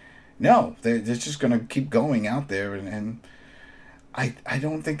safe. No, they're just gonna keep going out there, and I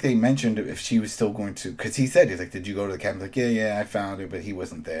don't think they mentioned if she was still going to, because he's like, "Did you go to the cabin?" Like, yeah, I found it, but he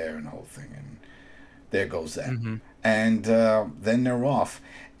wasn't there, and the whole thing, and there goes that. Mm-hmm. And then they're off.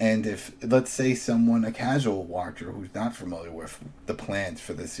 And if, let's say, a casual watcher who's not familiar with the plans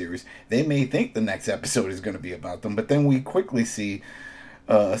for this series, they may think the next episode is going to be about them, but then we quickly see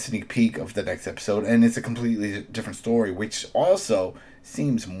a sneak peek of the next episode, and it's a completely different story, which also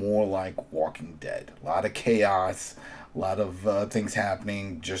seems more like Walking Dead. A lot of chaos, a lot of things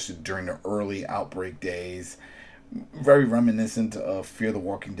happening just during the early outbreak days. Very reminiscent of Fear the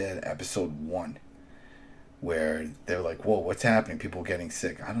Walking Dead episode 1. Where they're like, whoa, what's happening? People getting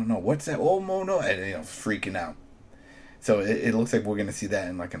sick. I don't know. What's that? Oh, no. And, freaking out. So it looks like we're going to see that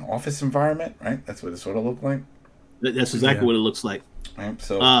in like an office environment, right? That's what it sort of looked like. That's exactly what it looks like. Right.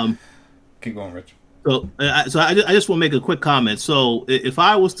 So keep going, Rich. So I just want to make a quick comment. So if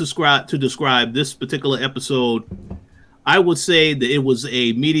I was to describe this particular episode, I would say that it was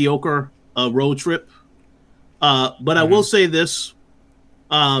a mediocre road trip. But I will say this.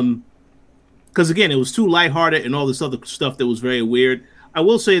 Because, again, it was too lighthearted and all this other stuff that was very weird. I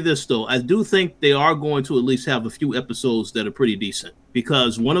will say this, though. I do think they are going to at least have a few episodes that are pretty decent.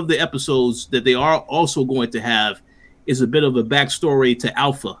 Because one of the episodes that they are also going to have is a bit of a backstory to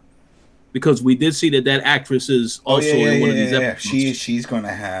Alpha. Because we did see that actress is also in one of these episodes. Yeah. She's going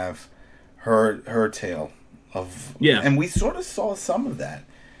to have her tale of... Yeah. And we sort of saw some of that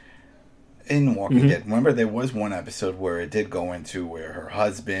in Walking Dead. Remember, there was one episode where it did go into where her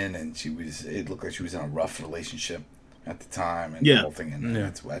husband and it looked like she was in a rough relationship at the time, and the whole thing, and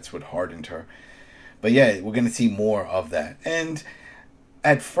that's what hardened her. But yeah, we're going to see more of that. And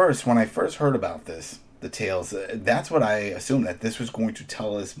at first, when I first heard about this, the tales, that's what I assumed, that this was going to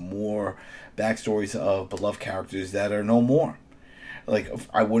tell us more backstories of beloved characters that are no more. Like,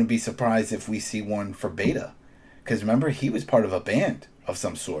 I wouldn't be surprised if we see one for Beta, because remember, he was part of a band of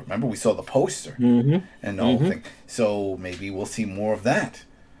some sort. Remember, we saw the poster and the whole thing. So maybe we'll see more of that,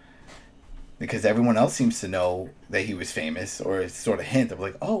 because everyone else seems to know that he was famous, or it's sort of hint of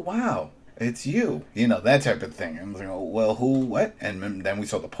like, oh wow, it's you, that type of thing. I'm like, oh well, who, what? And then we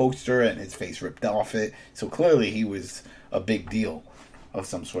saw the poster and his face ripped off it. So clearly he was a big deal of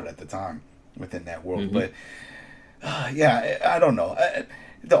some sort at the time within that world. But I don't know.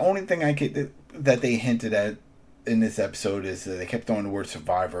 The only thing I get that they hinted at in this episode is that they kept throwing the word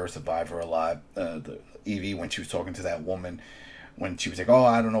survivor a lot. The Evie, when she was talking to that woman, when she was like, oh,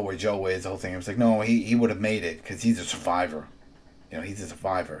 I don't know where Joe is, the whole thing, I was like, no, he would have made it, because he's a survivor. He's a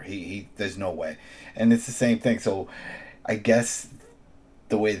survivor. He there's no way. And it's the same thing. So I guess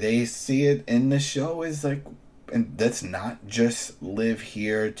the way they see it in the show is like, and that's not just live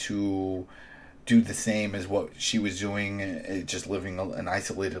here to do the same as what she was doing, just living an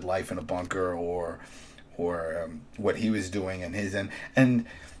isolated life in a bunker, or what he was doing in his end. And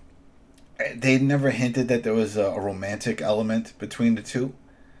they never hinted that there was a romantic element between the two.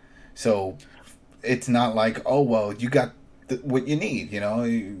 So it's not like, oh, well, you got what you need,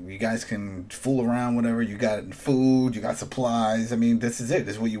 you guys can fool around, whatever. You got food, you got supplies. I mean, this is it.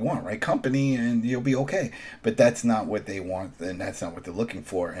 This is what you want, right? Company, and you'll be okay. But that's not what they want, and that's not what they're looking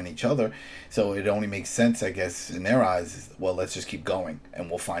for in each other. So it only makes sense, I guess, in their eyes, well, let's just keep going, and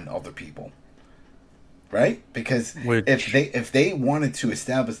we'll find other people. Right? Because if they wanted to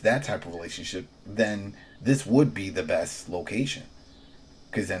establish that type of relationship, then this would be the best location.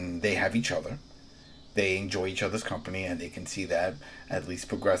 Because then they have each other, they enjoy each other's company, and they can see that at least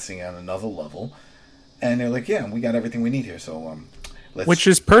progressing on another level. And they're like, yeah, we got everything we need here. So which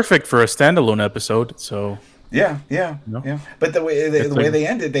is perfect for a standalone episode. So yeah. But the way they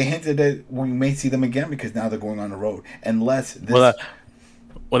ended, they hinted that we may see them again, because now they're going on the road. Unless this.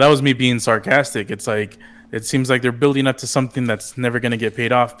 Well, that was me being sarcastic. It's like, it seems like they're building up to something that's never going to get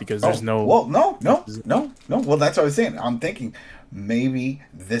paid off, because there's no... Well, no. Well, that's what I was saying. I'm thinking maybe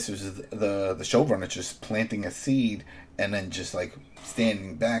this is the showrunner just planting a seed and then just like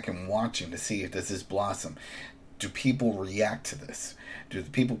standing back and watching to see if this is blossom. Do people react to this? Do the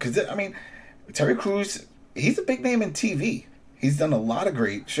people... Because, I mean, Terry Crews, he's a big name in TV. He's done a lot of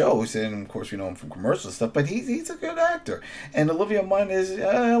great shows, and of course we know him from commercial stuff, but he's a good actor. And Olivia Munn is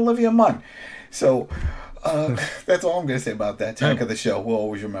Olivia Munn. So That's all I'm going to say about that. Attack of the Show. We'll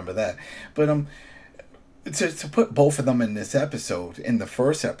always remember that. But to put both of them in this episode, in the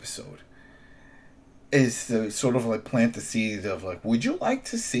first episode, is to sort of like plant the seed of like, would you like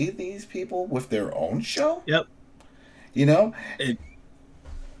to see these people with their own show? Yep. You know.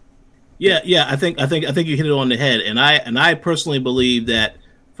 Yeah. I think you hit it on the head, and I personally believe that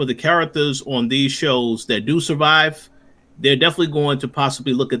for the characters on these shows that do survive, they're definitely going to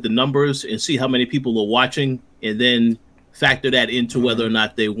possibly look at the numbers and see how many people are watching, and then factor that into whether or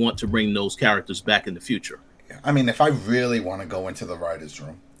not they want to bring those characters back in the future. I mean, if I really want to go into the writer's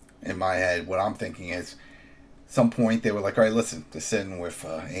room, in my head, what I'm thinking is, some point they were like, all right, listen, they're sitting with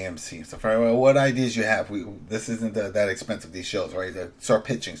AMC and stuff. All right, well, what ideas you have? This isn't that expensive, these shows, right? Start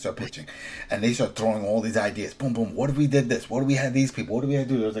pitching. And they start throwing all these ideas. Boom, boom. What if we did this? What if we had these people? What do we have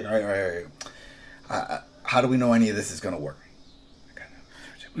to do? I was like, all right. How do we know any of this is going to work?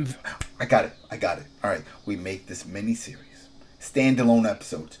 I got it. All right, we make this mini-series. Standalone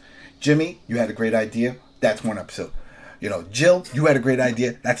episodes. Jimmy, you had a great idea. That's one episode. You know, Jill, you had a great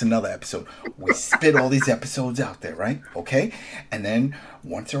idea. That's another episode. We spit all these episodes out there, right? Okay? And then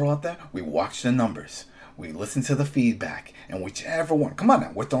once they're out there, we watch the numbers. We listen to the feedback. And whichever one, come on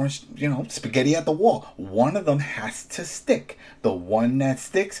now, we're throwing, spaghetti at the wall. One of them has to stick. The one that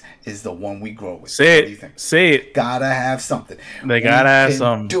sticks is the one we grow with. Say what do you think? Say it. Gotta have something. They gotta have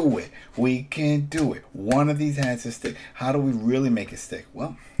something. We can do it. One of these has to stick. How do we really make it stick?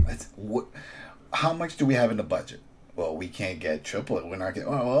 Well, how much do we have in the budget? Well, we can't get triplet. We're not getting.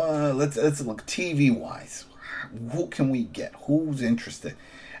 Let's look TV wise. Who can we get? Who's interested?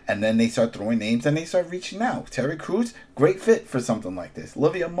 And then they start throwing names and they start reaching out. Terry Crews, great fit for something like this.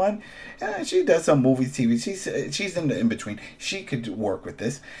 Olivia Munn, she does some movies, TV. She's in the in between. She could work with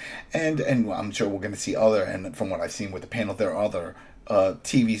this, and I'm sure we're going to see other. And from what I've seen with the panel, there are other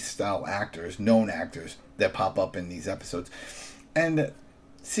TV style actors, known actors that pop up in these episodes, and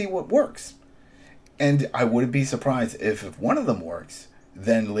see what works. And I wouldn't be surprised if one of them works,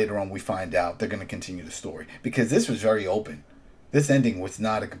 then later on we find out they're going to continue the story. Because this was very open. This ending was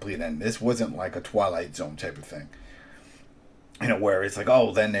not a complete end. This wasn't like a Twilight Zone type of thing. Where it's like,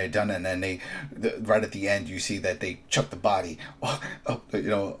 oh, then they're done, and then right at the end, you see that they chuck the body, out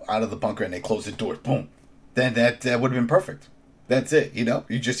of the bunker, and they close the door. Boom. Then that would have been perfect. That's it,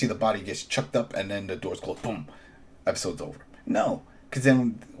 You just see the body gets chucked up, and then the door's closed. Boom. Episode's over. No. Because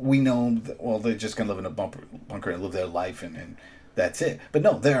then we know, they're just going to live in a bunker and live their life, and that's it. But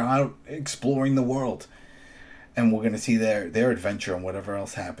no, they're out exploring the world. And we're going to see their adventure and whatever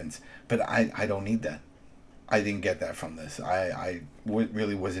else happens. But I don't need that. I didn't get that from this. I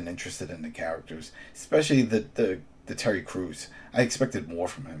really wasn't interested in the characters. Especially the Terry Crews. I expected more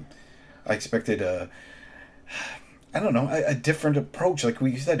from him. I expected a different approach. Like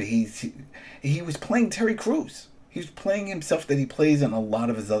we said, he was playing Terry Crews. He's playing himself that he plays in a lot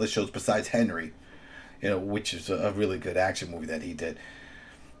of his other shows besides Henry, which is a really good action movie that he did.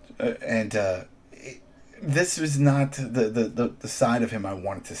 This was not the side of him I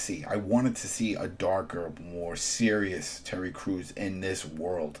wanted to see. I wanted to see a darker, more serious Terry Crews in this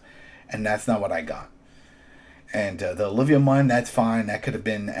world, and that's not what I got. And the Olivia Munn, that's fine. That could have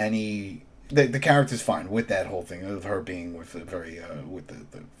been any. The character's fine with that whole thing of her being with the very with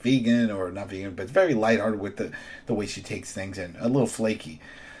the vegan or not vegan, but very lighthearted with the way she takes things and a little flaky.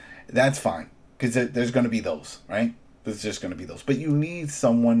 That's fine because there's going to be those, right? There's just going to be those. But you need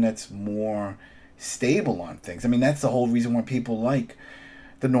someone that's more stable on things. I mean, that's the whole reason why people like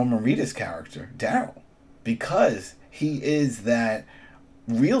the Norman Reedus character, Daryl, because he is that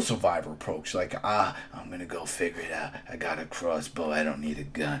real survivor approach. Like, I'm gonna go figure it out. I got a crossbow. I don't need a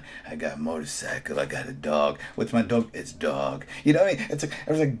gun. I got a motorcycle. I got a dog. What's my dog? It's dog. You know what I mean?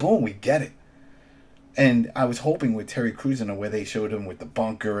 I was like, boom, we get it. And I was hoping with Terry Crews in where they showed him with the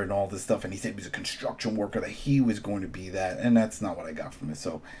bunker and all this stuff, and he said he was a construction worker, that he was going to be that, and that's not what I got from it.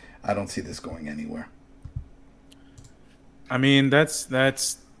 So I don't see this going anywhere. I mean, that's.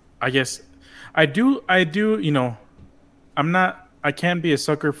 I guess I do. I can't be a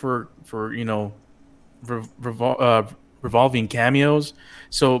sucker for revolving cameos.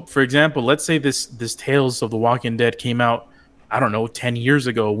 So, for example, let's say this Tales of the Walking Dead came out, I don't know, 10 years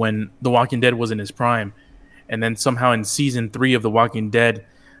ago when The Walking Dead was in its prime, and then somehow in season 3 of The Walking Dead,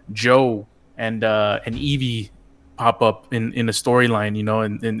 Joe and Evie pop up in a storyline,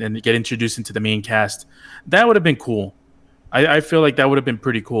 and get introduced into the main cast. That would have been cool. I feel like that would have been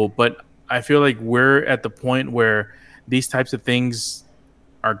pretty cool, but I feel like we're at the point where these types of things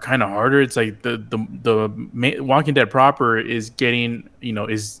are kind of harder. It's like the Walking Dead proper is getting,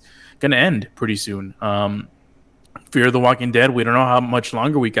 is going to end pretty soon. Fear the Walking Dead, we don't know how much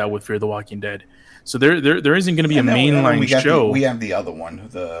longer we got with Fear the Walking Dead. So there isn't going to be a mainline show. We have the other one,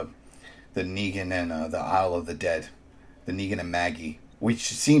 the Negan and the Isle of the Dead, the Negan and Maggie, which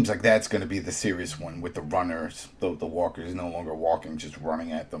seems like that's going to be the serious one with the runners, the walkers no longer walking, just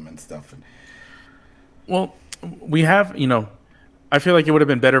running at them and stuff. Well, we have, I feel like it would have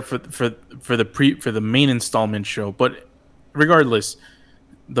been better for the main installment show, but regardless,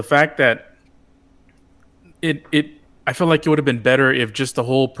 the fact that I feel like it would have been better if just the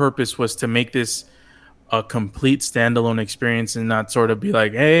whole purpose was to make this a complete standalone experience and not sort of be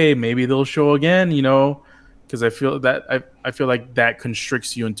like, hey, maybe they'll show again, because I feel like that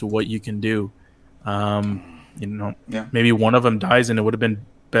constricts you into what you can do. Maybe one of them dies and it would have been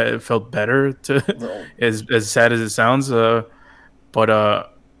felt better to as sad as it sounds. But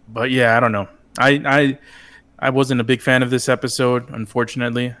yeah, I don't know. I wasn't a big fan of this episode,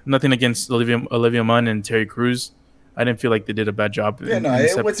 unfortunately. Nothing against Olivia Munn and Terry Crews. I didn't feel like they did a bad job.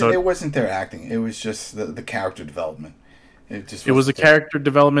 It wasn't their acting. It was just the character development. It was the character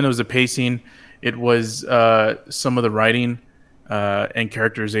development. It was the pacing. It was some of the writing and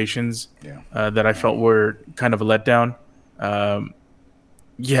characterizations that I felt were kind of a letdown.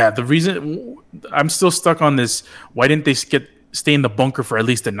 The reason I'm still stuck on this. Why didn't they stay in the bunker for at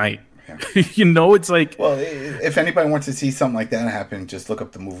least a night? Yeah. It's like... Well, if anybody wants to see something like that happen, just look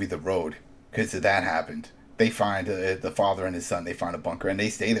up the movie The Road, because that happened. They find the father and his son, they find a bunker, and they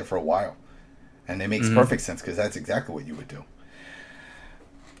stay there for a while. And it makes perfect sense, because that's exactly what you would do.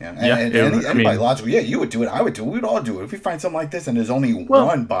 Anybody logical, you would do it, I would do it, we'd all do it. If we find something like this and there's only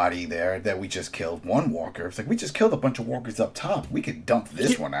one body there that we just killed, one walker, it's like we just killed a bunch of walkers up top. We could dump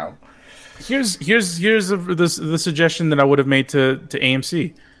this one out. Here's the suggestion that I would have made to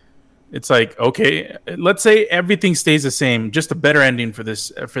AMC. It's like, okay, let's say everything stays the same, just a better ending for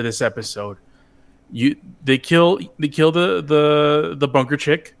this episode. They kill the bunker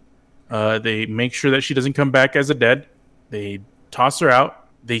chick. They make sure that she doesn't come back as a dead. They toss her out.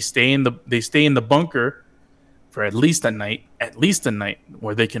 They stay in the bunker for at least a night,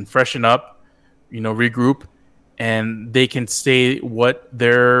 where they can freshen up, regroup, and they can say what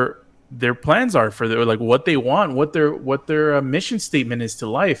their plans are for what they want, what their mission statement is to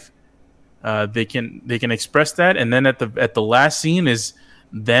life. They can express that, and then at the last scene is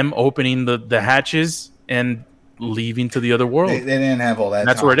them opening the hatches and leaving to the other world. They didn't have all that.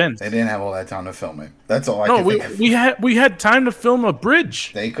 That's time. where it ends. They didn't have all that time to film it. That's all I can think of. we had time to film a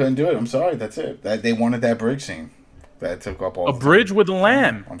bridge. They couldn't do it. I'm sorry. That's it. They wanted that bridge scene. That took up all a bridge time. With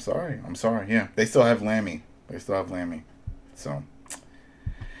Lamb. I'm sorry. Yeah, they still have Lammy. So.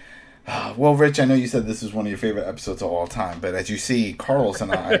 Well, Rich, I know you said this is one of your favorite episodes of all time, but as you see, Carlos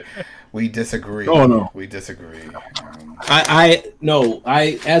and I, we disagree. Oh no, we disagree.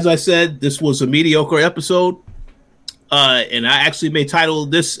 As I said, this was a mediocre episode, and I actually may title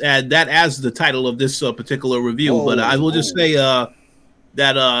this that as the title of this particular review. But I will just say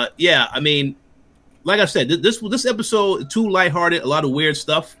that I mean, like I said, this episode too lighthearted, a lot of weird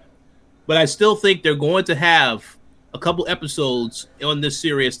stuff, but I still think they're going to have a couple episodes on this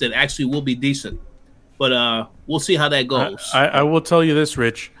series that actually will be decent, but we'll see how that goes. I will tell you this,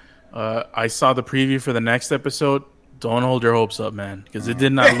 Rich. I saw the preview for the next episode. Don't hold your hopes up, man, because it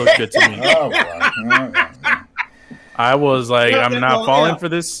did not look good to me. I was like, I'm not falling for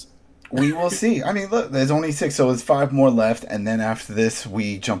this. We will see. I mean, look, there's only 6, so there's 5 more left, and then after this,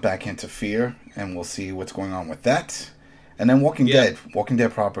 we jump back into Fear, and we'll see what's going on with that. And then Walking Dead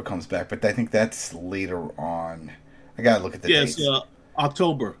proper comes back, but I think that's later on. I gotta look at the dates. Yes,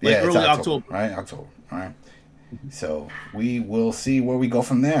 October. Early October. Right, October. All right. So we will see where we go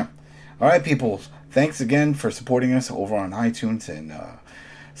from there. All right, people. Thanks again for supporting us over on iTunes and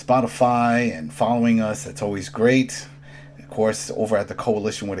Spotify and following us. That's always great. Of course, over at the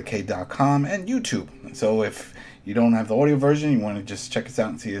coalitionwithak.com and YouTube. So if you don't have the audio version, you want to just check us out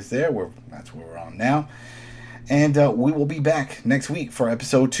and see us there. That's where we're on now. And we will be back next week for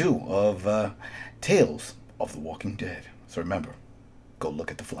episode 2 of Tales of the Walking Dead. So remember, go look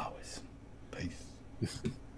at the flowers. Peace.